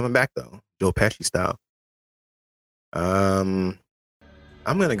 exactly. Coming back though, Joe Pesci style. I'm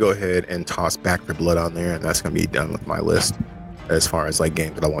gonna go ahead and toss Back 4 Blood on there, and that's gonna be done with my list. As far as like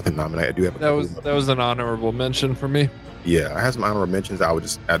games that I want to nominate, I do have. That was an honorable mention for me. Yeah, I have some honorable mentions. that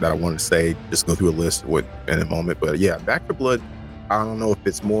I wanted to say. Just go through a list in a moment. But yeah, Back 4 Blood. I don't know if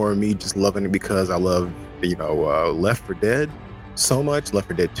it's more me just loving it because I love Left 4 Dead so much, Left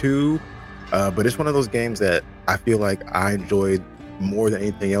 4 Dead 2. But it's one of those games that I feel like I enjoyed more than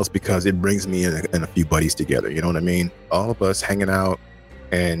anything else because it brings me and a few buddies together. You know what I mean? All of us hanging out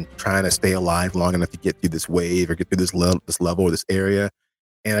and trying to stay alive long enough to get through this wave or get through this level or this area.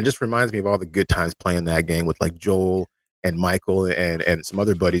 And it just reminds me of all the good times playing that game with like Joel and Michael and some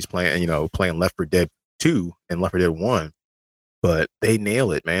other buddies playing Left 4 Dead 2 and Left 4 Dead 1. But they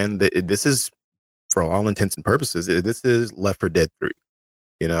nail it, man. This is, for all intents and purposes, this is Left 4 Dead 3.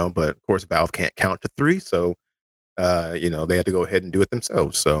 But of course Valve can't count to 3, so they have to go ahead and do it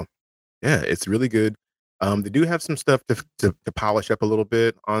themselves. So yeah, it's really good. They do have some stuff to polish up a little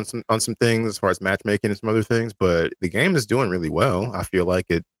bit on some things as far as matchmaking and some other things, but the game is doing really well. I feel like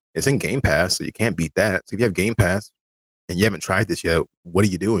it's in Game Pass, so you can't beat that. So if you have Game Pass and you haven't tried this yet, what are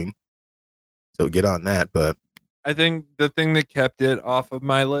you doing? So get on that. But I think the thing that kept it off of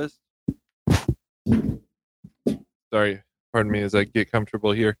my list. Sorry, pardon me as I get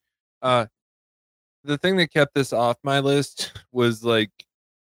comfortable here. The thing that kept this off my list was like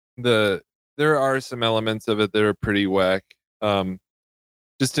there are some elements of it that are pretty whack.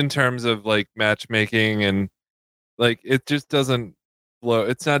 Just in terms of like matchmaking and like it just doesn't flow.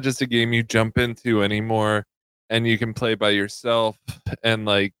 It's not just a game you jump into anymore and you can play by yourself and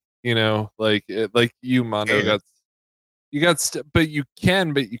like, you know, like like you Mondo but you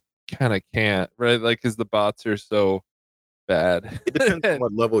kind of can't, right? Like cuz the bots are so bad. It depends on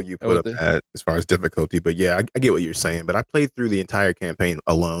what level you put up at as far as difficulty, but yeah, I get what you're saying. But I played through the entire campaign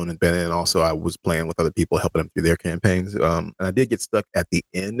alone, and then also I was playing with other people, helping them through their campaigns. And I did get stuck at the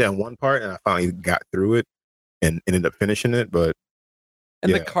end on one part, and I finally got through it and ended up finishing it. But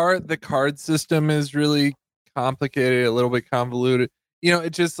and the card system is really complicated, a little bit convoluted. You know,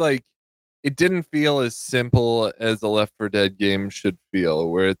 it just like it didn't feel as simple as a Left 4 Dead game should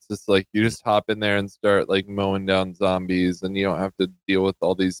feel, where it's just like you just hop in there and start like mowing down zombies and you don't have to deal with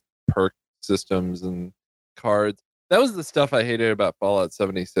all these perk systems and cards. That was the stuff I hated about Fallout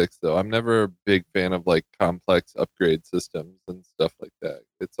 76 though. I'm never a big fan of like complex upgrade systems and stuff like that.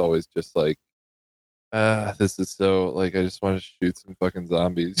 It's always just like this is so like I just want to shoot some fucking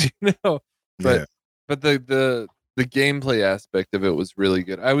zombies, you know? But the gameplay aspect of it was really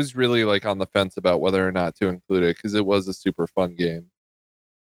good. I was really like on the fence about whether or not to include it because it was a super fun game.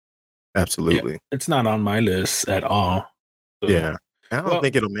 Absolutely. Yeah, it's not on my list at all. So. Yeah. I don't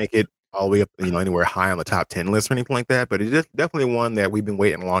think it'll make it all the way up, you know, anywhere high on the top 10 list or anything like that, but it's definitely one that we've been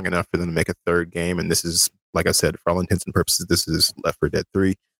waiting long enough for them to make a third game. And this is, like I said, for all intents and purposes, this is Left 4 Dead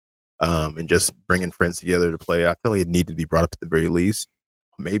 3. And just bringing friends together to play, I feel like it needed to be brought up at the very least.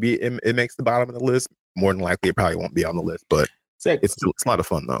 Maybe it makes the bottom of the list. More than likely, it probably won't be on the list, but it's a lot of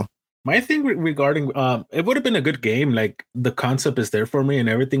fun though. My thing regarding it would have been a good game. Like the concept is there for me and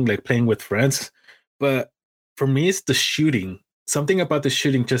everything, like playing with friends. But for me, it's the shooting. Something about the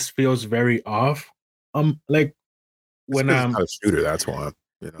shooting just feels very off. Like when I'm not a shooter, that's why.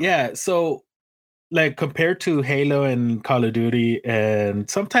 You know? Yeah. So like compared to Halo and Call of Duty and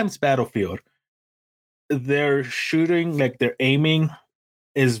sometimes Battlefield, their shooting, like their aiming,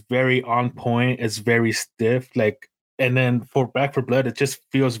 is very on point. It's very stiff. Like, and then for Back 4 Blood, it just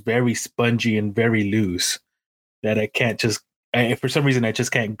feels very spongy and very loose. That I can't just, for some reason, I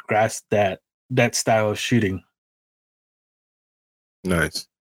just can't grasp that style of shooting. Nice.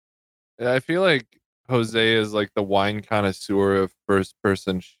 I feel like Jose is like the wine connoisseur of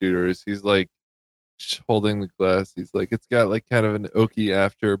first-person shooters. He's like holding the glass. He's like, it's got like kind of an oaky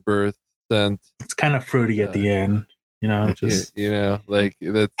afterbirth scent. It's kind of fruity at the end. You know, just you know, like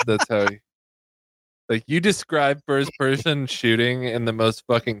that's how like you describe first person shooting in the most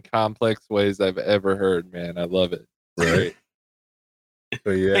fucking complex ways I've ever heard, man. I love it. Right.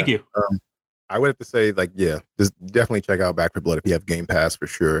 So yeah. Thank you. I would have to say, like, yeah, just definitely check out Back 4 Blood if you have Game Pass for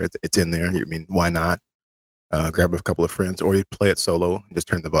sure. It's in there. I mean, why not? Grab a couple of friends, or you play it solo. Just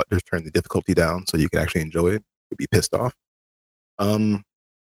turn the difficulty down so you can actually enjoy it. You'll be pissed off.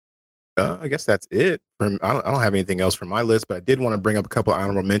 I guess that's it. I don't have anything else from my list, but I did want to bring up a couple of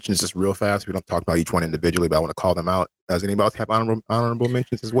honorable mentions just real fast. We don't talk about each one individually, but I want to call them out. Does anybody else have honorable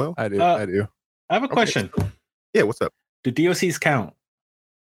mentions as well? I do. I have a question. Yeah, what's up? Do DLCs count?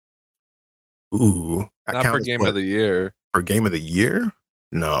 Ooh, not for Game of the Year. For Game of the Year?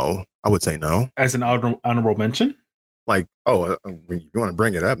 No, I would say no. As an honorable mention? Like, if you want to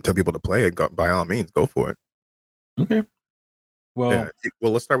bring it up and tell people to play it, by all means, go for it. Okay. Well,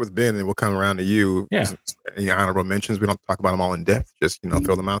 let's start with Ben, and we'll come around to you. Yeah. Any honorable mentions? We don't talk about them all in depth. Just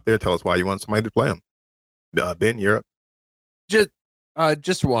throw them out there. Tell us why you want somebody to play them. Ben, you're up.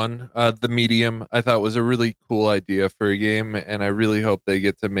 Just one. The Medium I thought was a really cool idea for a game, and I really hope they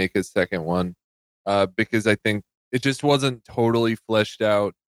get to make a second one. Because I think it just wasn't totally fleshed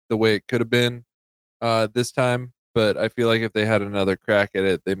out the way it could have been this time. But I feel like if they had another crack at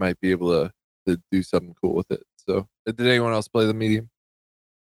it, they might be able to do something cool with it. So, did anyone else play the Medium?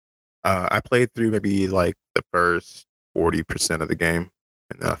 I played through maybe like the first 40% of the game,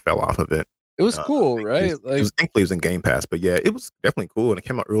 and I fell off of it. It was cool, right? Thankfully, it was in Game Pass, but yeah, it was definitely cool, and it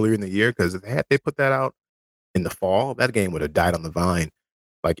came out earlier in the year because if they put that out in the fall, that game would have died on the vine.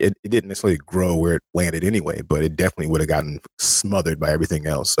 Like it didn't necessarily grow where it landed anyway, but it definitely would have gotten smothered by everything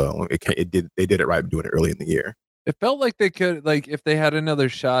else. So they did it right doing it early in the year. It felt like they could, like, if they had another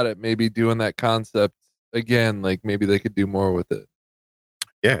shot at maybe doing that concept again, like maybe they could do more with it.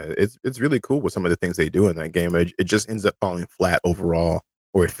 Yeah, it's really cool with some of the things they do in that game. It just ends up falling flat overall,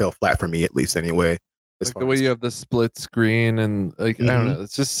 or it fell flat for me at least anyway. Like the way you have the split screen and like I don't know,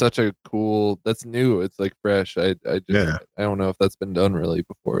 it's just such a cool. That's new. It's like fresh. I don't know if that's been done really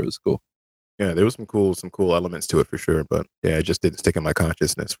before. It was cool. Yeah, there was some cool elements to it for sure, but yeah, it just didn't stick in my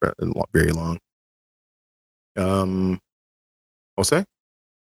consciousness for very long. Jose, you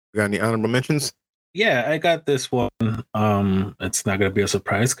got any honorable mentions? Yeah, I got this one. It's not gonna be a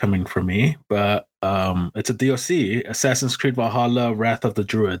surprise coming from me, but it's a DLC, Assassin's Creed Valhalla: Wrath of the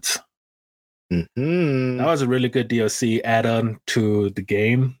Druids. Mm-hmm. That was a really good DLC add-on to the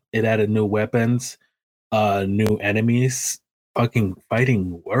game. It added new weapons, new enemies, fucking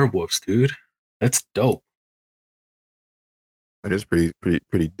fighting werewolves, dude. That's dope. It is pretty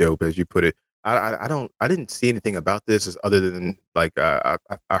dope, as you put it. I didn't see anything about this as other than like I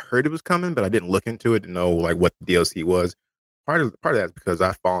heard it was coming, but I didn't look into it to know like what the DLC was. Part of that's because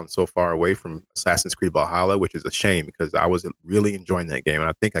I've fallen so far away from Assassin's Creed Valhalla, which is a shame because I was really enjoying that game, and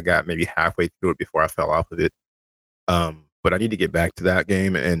I think I got maybe halfway through it before I fell off of it. But I need to get back to that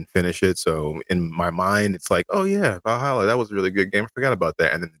game and finish it. So in my mind, it's like, oh yeah, Valhalla, that was a really good game. I forgot about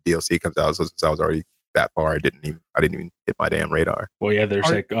that, and then the DLC comes out. So since I was already that far, I didn't even hit my damn radar. Well, yeah, there's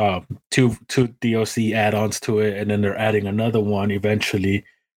like two DLC add-ons to it, and then they're adding another one eventually,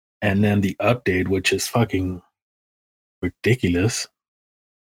 and then the update, which is fucking ridiculous.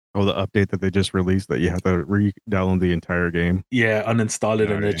 Oh, the update that they just released that you have to re-download the entire game. Yeah, uninstall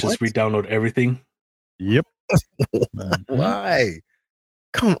it and then just re-download everything. Yep. Why?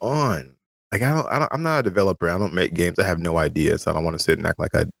 Come on. Like I'm not a developer. I don't make games. I have no idea, so I don't want to sit and act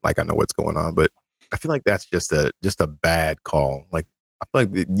like I know what's going on. But I feel like that's just a bad call. Like I feel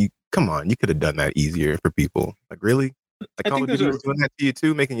like you come on, you could have done that easier for people. Like really? Like Call of Duty was doing that to you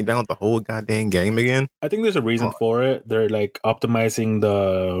too, making you download the whole goddamn game again. I think there's a reason for it. They're like optimizing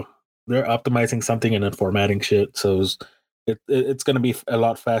something and then formatting shit. So it's going to be a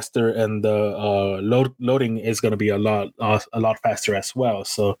lot faster, and the loading is going to be a lot faster as well.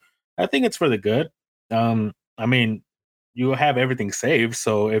 So I think it's for the good. I mean, you have everything saved,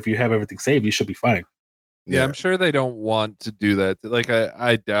 so if you have everything saved, you should be fine. Yeah, I'm sure they don't want to do that. Like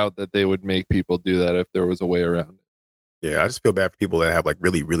I doubt that they would make people do that if there was a way around it. Yeah, I just feel bad for people that have like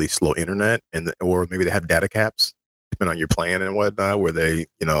really, really slow internet, or maybe they have data caps, depending on your plan and whatnot, where they,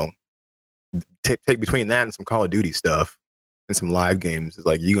 take between that and some Call of Duty stuff and some live games. It's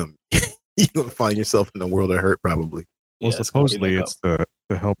like you gonna find yourself in a world of hurt probably. Well, supposedly it's to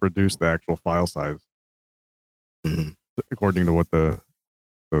help reduce the actual file size, according to what the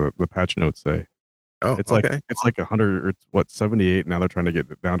patch notes say. Oh, it's like 100 or what 78. Now they're trying to get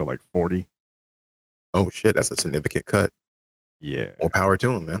it down to like 40. Oh shit, that's a significant cut. Yeah. More power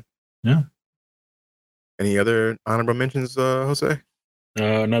to him, man. Yeah. Any other honorable mentions, Jose?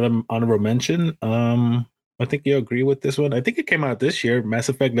 Another honorable mention. I think you agree with this one. I think it came out this year, Mass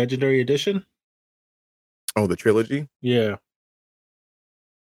Effect Legendary Edition. Oh, the trilogy? Yeah.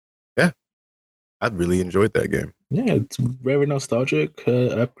 Yeah. I really enjoyed that game. Yeah, it's very nostalgic,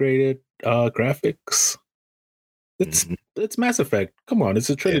 upgraded graphics. It's Mass Effect. Come on,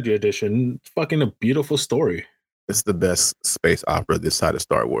 it's a trilogy edition. It's fucking a beautiful story. It's the best space opera this side of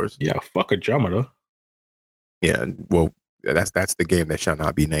Star Wars. Yeah, fuck Andromeda. Yeah, well, that's the game that shall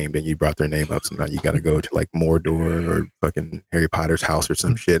not be named, and you brought their name up, so now you got to go to like Mordor or fucking Harry Potter's house or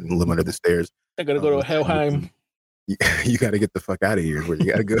some shit and live under the stairs. I gotta go to Helheim. You got to get the fuck out of here. Where you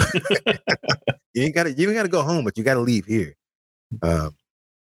got to go? You got to go home, but you got to leave here.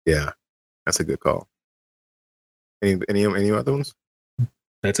 Yeah, that's a good call. Any other ones?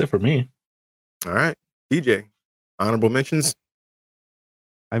 That's it for me. All right, DJ, honorable mentions.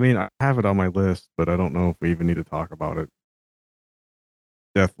 I mean, I have it on my list, but I don't know if we even need to talk about it.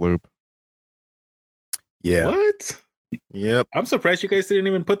 Deathloop. Yeah. What? Yep. I'm surprised you guys didn't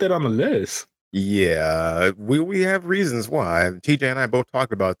even put that on the list. Yeah, we have reasons why. TJ and I both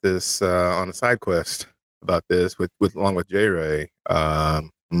talked about this on a side quest about this with along with J Ray.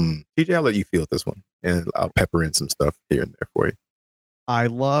 TJ, I'll let you feel this one, and I'll pepper in some stuff here and there for you. I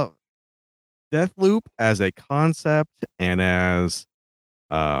love Deathloop as a concept and as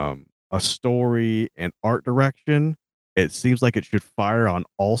a story and art direction. It seems like it should fire on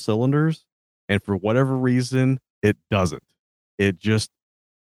all cylinders, and for whatever reason, it doesn't. It just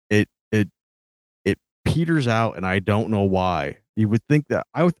it peters out, and I don't know why. You would think that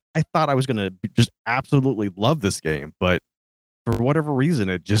I thought I was gonna just absolutely love this game, but for whatever reason,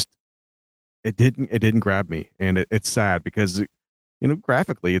 it didn't grab me, and it's sad because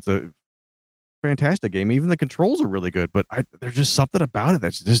graphically it's a fantastic game. Even the controls are really good, but there's just something about it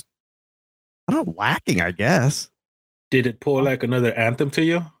that's just lacking, I guess. Did it pull like another Anthem to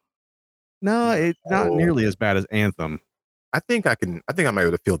you? No, it's not nearly as bad as Anthem. I think I might be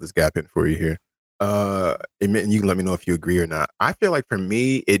able to fill this gap in for you here. And you can let me know if you agree or not. I feel like for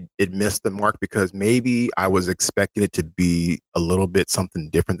me, it missed the mark because maybe I was expecting it to be a little bit something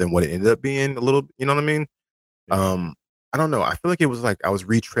different than what it ended up being. A little, you know what I mean? I don't know. I feel like it was like I was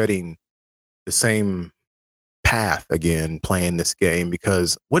retreading the same path again playing this game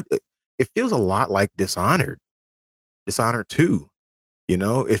because what it feels a lot like Dishonored 2. You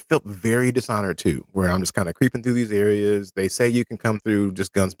know, it felt very Dishonored 2, where I'm just kind of creeping through these areas. They say you can come through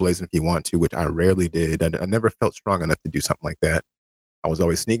just guns blazing if you want to, which I rarely did. I never felt strong enough to do something like that. I was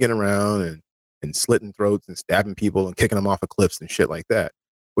always sneaking around and slitting throats and stabbing people and kicking them off of cliffs and shit like that,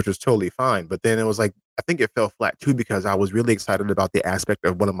 which was totally fine. But then it was like, I think it fell flat too because I was really excited about the aspect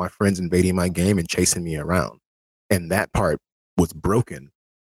of one of my friends invading my game and chasing me around. And that part was broken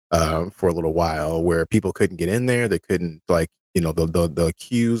for a little while where people couldn't get in there. They couldn't like, you know, the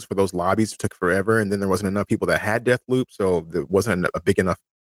queues for those lobbies took forever. And then there wasn't enough people that had Deathloop. So there wasn't a big enough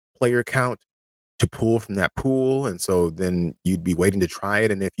player count to pull from that pool. And so then you'd be waiting to try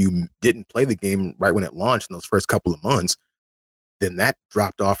it. And if you didn't play the game right when it launched in those first couple of months, then that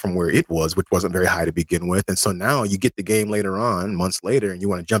dropped off from where it was, which wasn't very high to begin with. And so now you get the game later on, months later, and you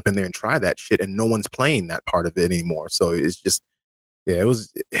want to jump in there and try that shit, and no one's playing that part of it anymore. So it's just, yeah, it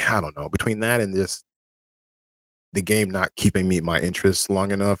was, I don't know, between that and just the game not keeping me my interest long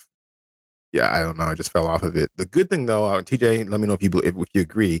enough. Yeah, I don't know. I just fell off of it. The good thing though, TJ, let me know if you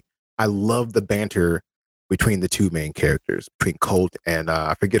agree. I love the banter between the two main characters, between Colt and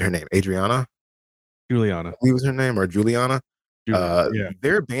I forget her name, Juliana. I believe was her name, or Juliana. Yeah.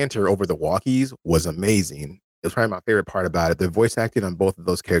 Their banter over the walkies was amazing. It was probably my favorite part about it. The voice acting on both of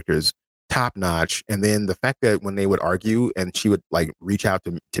those characters, top notch. And then the fact that when they would argue and she would like reach out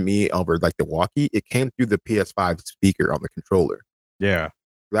to me over like the walkie, it came through the PS5 speaker on the controller. Yeah.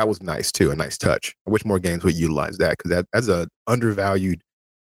 That was nice too, a nice touch. I wish more games would utilize that because that's a undervalued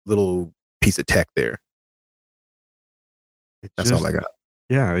little piece of tech there. That's all I got.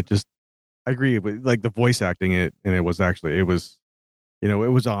 Yeah, I agree with like the voice acting it was you know, it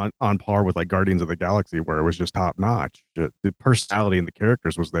was on par with like Guardians of the Galaxy where it was just top notch. The personality and the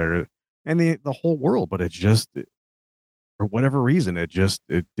characters was there and the whole world, but it just for whatever reason it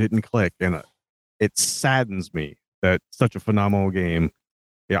didn't click, and it saddens me that such a phenomenal game.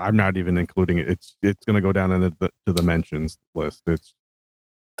 Yeah, I'm not even including it. It's going to go down into the mentions list.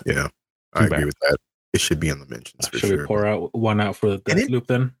 Yeah, I agree with that. It should be in the mentions for sure. Should we pour one out for the Deathloop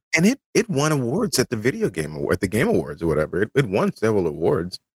then? And it won awards at the Game Awards or whatever. It won several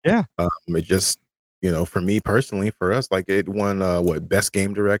awards. Yeah. It just, you know, for me personally, for us, like it won best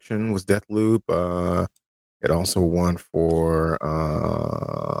game direction was Deathloop. It also won for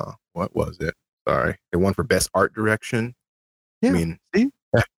what was it? Sorry, it won for best art direction. Yeah. I mean,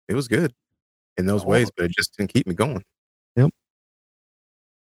 yeah, it was good in those ways, but it just didn't keep me going. Yep.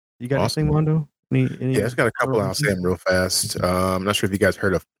 You got anything, Mondo? Yeah, it's got a couple. I'll say them real fast. I'm not sure if you guys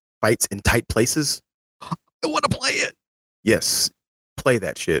heard of Fights in Tight Places. I want to play it. Yes, play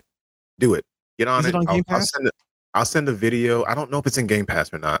that shit. Do it. Get on it. On Game Pass? I'll send a video. I don't know if it's in Game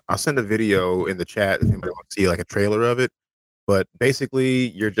Pass or not. I'll send a video in the chat if anybody wants to see like a trailer of it. But basically,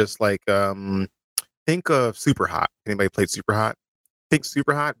 you're just like think of Super Hot. Anybody played Super Hot? Think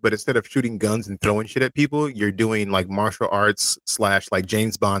Super Hot, but instead of shooting guns and throwing shit at people, you're doing like martial arts / like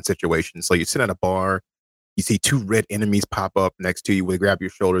James Bond situations. So you sit at a bar, you see two red enemies pop up next to you, they grab your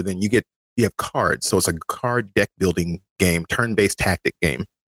shoulder, then you have cards. So it's a card deck building game, turn-based tactic game.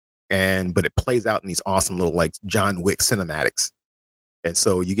 But it plays out in these awesome little like John Wick cinematics. And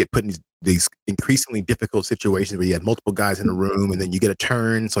so you get put in these increasingly difficult situations where you have multiple guys in a room and then you get a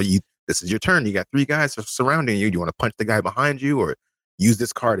turn. So this is your turn. You got 3 guys surrounding you. Do you want to punch the guy behind you or use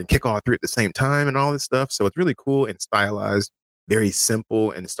this card and kick all 3 at the same time and all this stuff? So it's really cool and stylized, very simple,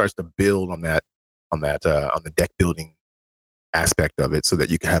 and it starts to build on the deck building aspect of it so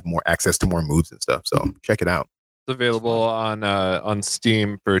that you can have more access to more moves and stuff. So check it out. It's available on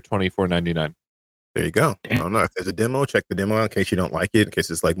Steam for $24.99. There you go. I don't know if there's a demo. Check the demo out in case you don't like it. In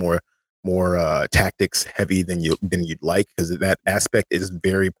case it's like more tactics heavy than you'd like, because that aspect is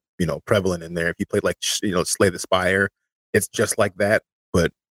very prevalent in there. If you played like Slay the Spire, it's just like that,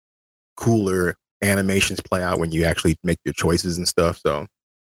 but cooler animations play out when you actually make your choices and stuff. So,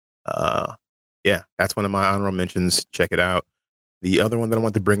 yeah, that's one of my honorable mentions. Check it out. The other one that I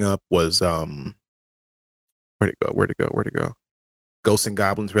want to bring up was where'd it go? Ghosts and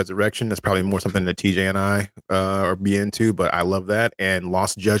Goblins Resurrection. That's probably more something that TJ and I are be into, but I love that. And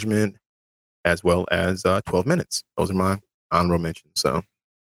Lost Judgment, as well as 12 Minutes. Those are my honorable mentions. So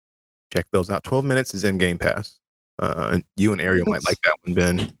check those out. 12 Minutes is in Game Pass. You and Ariel might like that one,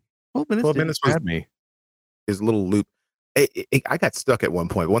 Ben. 12 minutes was me. His little loop. I got stuck at one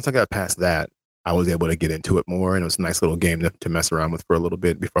point. Once I got past that, I was able to get into it more, and it was a nice little game to mess around with for a little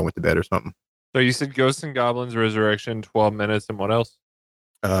bit before I went to bed or something. So you said Ghosts and Goblins Resurrection, 12 minutes, and what else?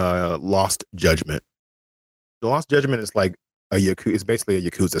 Lost Judgment. The Lost Judgment is like it's basically a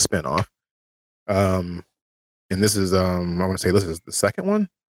Yakuza spinoff. And this is I want to say this is the second one.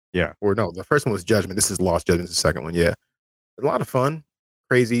 Yeah. Or no, the first one was Judgment. This is Lost Judgment, the second one. Yeah. A lot of fun,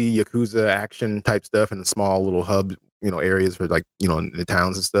 crazy Yakuza action type stuff in the small little hub, areas for like, in the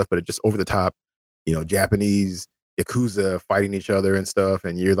towns and stuff, but it just over the top, Japanese Yakuza fighting each other and stuff.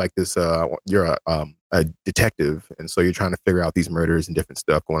 And you're like this, you're a detective. And so you're trying to figure out these murders and different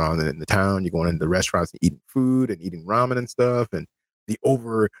stuff going on in the town. You're going into the restaurants and eating food and eating ramen and stuff. And the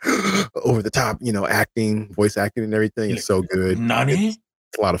over the top, acting, voice acting and everything is so good. Nani?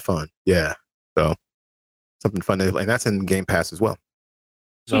 It's a lot of fun. Yeah. So something fun. And that's in Game Pass as well.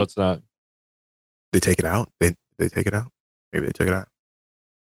 No, it's not. They take it out. They take it out. Maybe they took it out.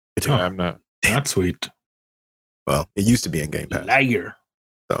 I'm not. Not sweet. Well, it used to be in Game Pass. Liar.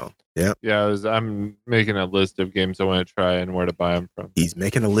 So, yeah. Yeah, I'm making a list of games I want to try and where to buy them from. He's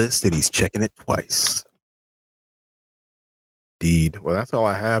making a list and he's checking it twice. Indeed. Well, that's all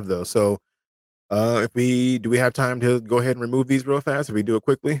I have, though. So, do we have time to go ahead and remove these real fast? If we do it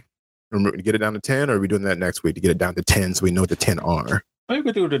quickly, to get it down to 10, or are we doing that next week to get it down to 10 so we know what the 10 are? Maybe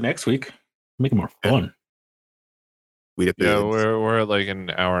we'll do it next week. Make it more fun. We're at like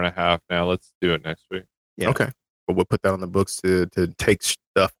an hour and a half now. Let's do it next week. Yeah. Okay. But we'll put that on the books to take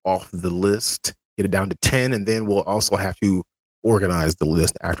stuff off the list, get it down to 10, and then we'll also have to organize the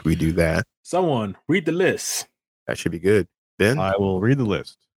list after we do that. Someone read the list. That should be good. Ben? I will read the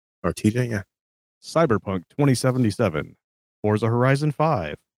list. Or TJ, yeah. Cyberpunk 2077, Forza Horizon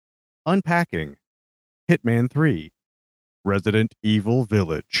 5, Unpacking, Hitman 3, Resident Evil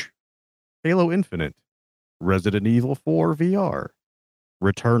Village, Halo Infinite, Resident Evil 4 VR,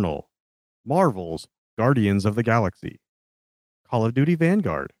 Returnal, Marvel's Guardians of the Galaxy, Call of Duty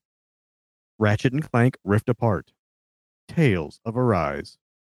Vanguard, Ratchet & Clank Rift Apart, Tales of Arise,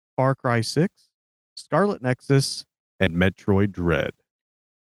 Far Cry 6, Scarlet Nexus, and Metroid Dread.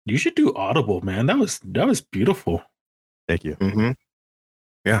 You should do Audible, man. That was beautiful. Thank you. Mm-hmm.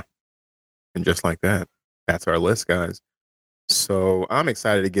 Yeah. And just like that, that's our list, guys. So I'm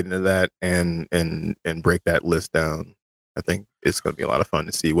excited to get into that and break that list down. I think it's going to be a lot of fun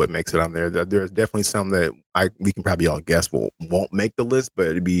to see what makes it on there. There's definitely some that we can probably all guess won't make the list,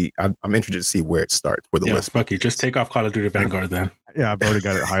 but I'm interested to see where it starts for the list. Fuck you. Just take off Call of Duty Vanguard then. Yeah, I've already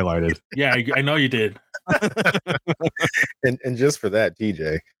got it highlighted. Yeah, I know you did. and just for that,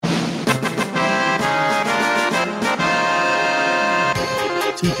 TJ.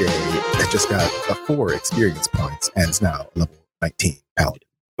 TJ has just got 4 experience points and is now level 19 paladin.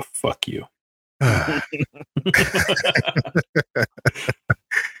 Fuck you.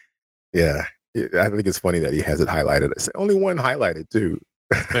 Yeah, I think it's funny that he has it highlighted. It's only one highlighted too.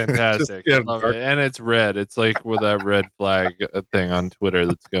 Fantastic. I love it. And it's red. It's like with that red flag thing on Twitter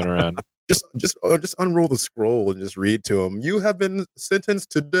that's going around. Just unroll the scroll and just read to him. You have been sentenced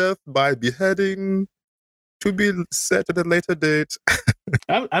to death by beheading, to be set at a later date.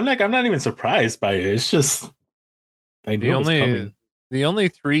 I'm not even surprised by it. It's just the only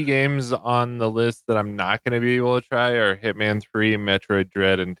 3 games on the list that I'm not going to be able to try are Hitman 3, Metroid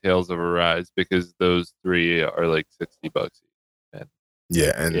Dread, and Tales of Arise, because those 3 are like $60.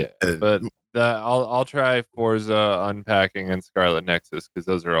 But I'll try Forza, Unpacking, and Scarlet Nexus because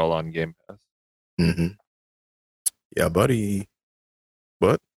those are all on Game Pass. Mm-hmm. Yeah, buddy.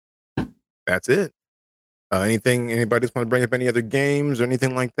 But that's it. Anybody just want to bring up any other games or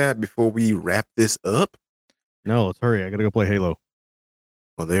anything like that before we wrap this up? No, let's hurry. I gotta go play Halo.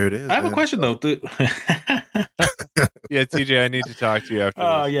 Well, there it is. I have a question though. Yeah, TJ, I need to talk to you after.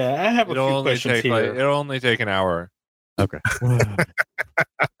 Oh yeah, I have a few questions here. It'll only take an hour. Okay.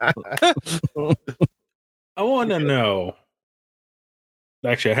 I want to know.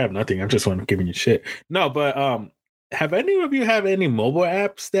 Actually, I have nothing. I just want to give you shit. No, but have any of you have any mobile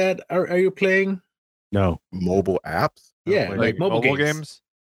apps that are you playing? No. Mobile apps? Yeah, like mobile games.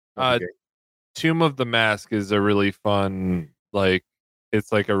 Tomb of the Mask is a really fun, like,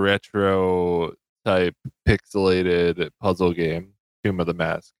 it's like a retro type pixelated puzzle game. Tomb of the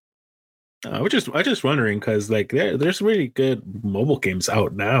Mask. I was just wondering because like there's really good mobile games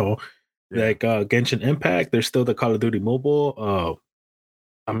out now, like Genshin Impact. There's still the Call of Duty mobile.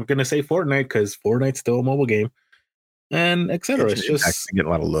 I'm gonna say Fortnite because Fortnite's still a mobile game, and etc. It's just getting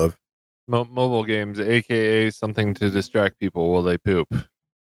a lot of love. Mobile games, aka something to distract people while they poop.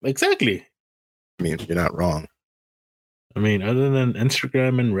 Exactly. I mean, you're not wrong. I mean, other than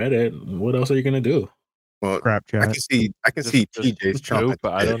Instagram and Reddit, what else are you gonna do? Well, crap chat. I can see TJ's chomping.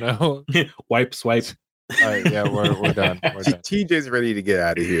 I don't know. Wipe, swipe. All right, yeah, we're done. We're done. TJ's ready to get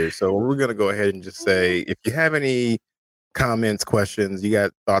out of here. So we're gonna go ahead and just say, if you have any comments, questions, you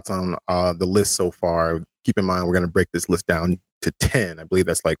got thoughts on the list so far, keep in mind we're gonna break this list down to 10. I believe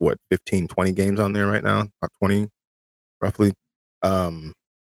that's like what, 15, 20 games on there right now, about 20 roughly.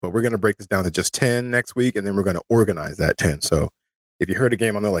 But we're gonna break this down to just 10 next week, and then we're gonna organize that 10. So if you heard a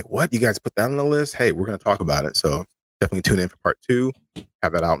game on there like, what, you guys put that on the list? Hey, we're gonna talk about it. So definitely tune in for part 2.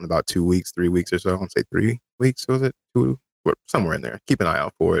 Have that out in about 2 weeks, 3 weeks or so. I'll say 3 weeks. Was it 2? Somewhere in there. Keep an eye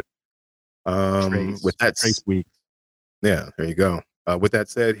out for it. With that week. Yeah, there you go. With that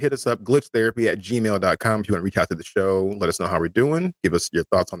said, hit us up, glitchtherapy@gmail.com if you want to reach out to the show. Let us know how we're doing. Give us your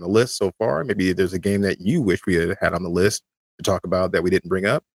thoughts on the list so far. Maybe there's a game that you wish we had on the list to talk about that we didn't bring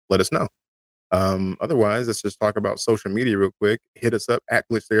up. Let us know. Otherwise, let's just talk about social media real quick. Hit us up at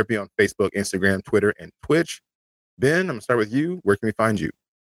Glitch Therapy on Facebook, Instagram, Twitter, and Twitch. Ben, I'm going to start with you. Where can we find you?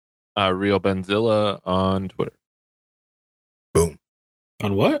 Real Benzilla on Twitter. Boom.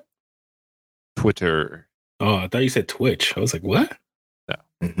 On what? Twitter. Oh, I thought you said Twitch. I was like, what? No.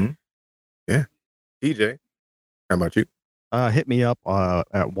 Mm-hmm. Yeah. DJ, how about you? Hit me up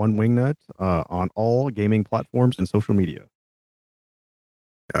at One Wingnut on all gaming platforms and social media.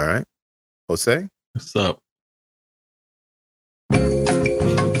 All right. Jose? What's up?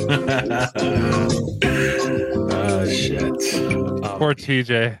 Shit. Poor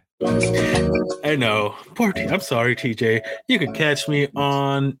TJ. I know. Poor I'm sorry, TJ. You can catch me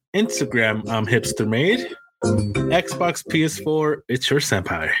on Instagram. I'm Hipster Made. Xbox, PS4. It's your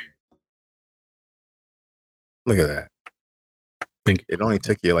senpai. Look at that. It only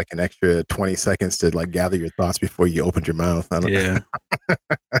took you like an extra 20 seconds to like gather your thoughts before you opened your mouth. Yeah. I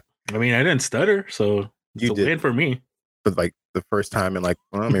mean, I didn't stutter, so it's a win for me. But like the first time in like,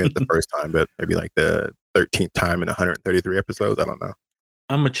 well, maybe not the first time, but maybe like the 13th time in 133 episodes. I don't know.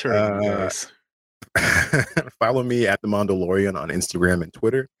 I'm maturing, guys. Follow me at The Mandalorian on Instagram and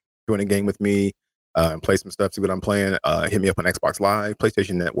Twitter. Join a game with me and play some stuff, see what I'm playing. Hit me up on Xbox Live,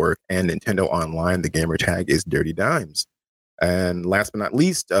 PlayStation Network, and Nintendo Online. The gamer tag is Dirty Dimes. And last but not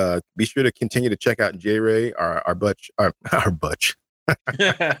least, be sure to continue to check out J-Ray, our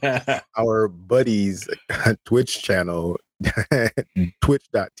buddy's Twitch channel,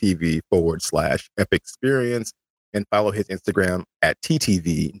 twitch.tv/epicexperience, and follow his Instagram at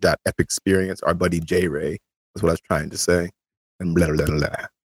ttv.epicexperience. Our buddy J-Ray is what I was trying to say. And blah, blah, blah, blah.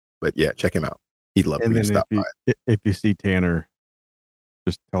 But yeah, check him out. He'd love for you to stop by. If you see Tanner,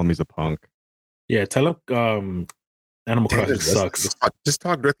 just tell him he's a punk. Yeah, tell him Animal Crossing sucks. Just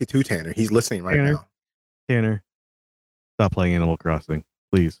talk directly to Tanner. He's listening right now. Tanner, stop playing Animal Crossing,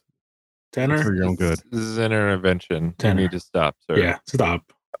 please. Tanner, for your own good. This is an intervention. Tanner. You need to stop, sir. Yeah,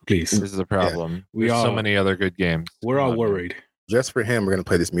 stop, please. This is a problem. Yeah. There's so many other good games. We're all worried. Just for him, we're gonna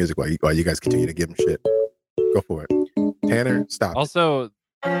play this music while you guys continue to give him shit. Go for it, Tanner. Stop. Also,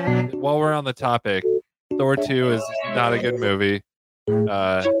 while we're on the topic, Thor 2 is not a good movie,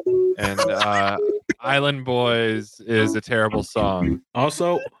 and Island Boys is a terrible song.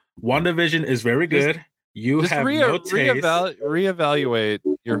 Also, WandaVision is very good. You have no taste. Reevaluate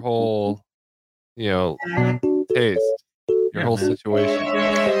your whole, taste, your whole situation.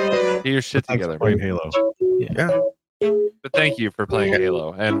 Get your shit together. Playing Halo. Yeah. But thank you for playing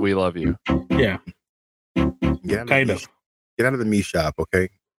Halo, and we love you. Yeah. Kind of. Get out of the me shop, okay?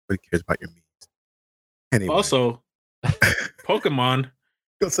 Nobody cares about your meat. Anyway. Also, Pokemon.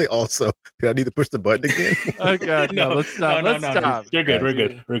 Don't say also. Did I need to push the button again? Oh God, no! Let's stop. Let's stop. You're good. We're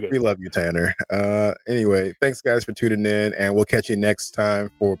good. We love you, Tanner. Anyway, thanks guys for tuning in, and we'll catch you next time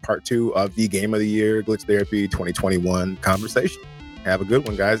for part 2 of the Game of the Year Glitch Therapy 2021 conversation. Have a good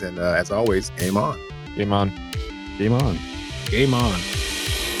one, guys, and as always, game on. Game on. Game on. Game on.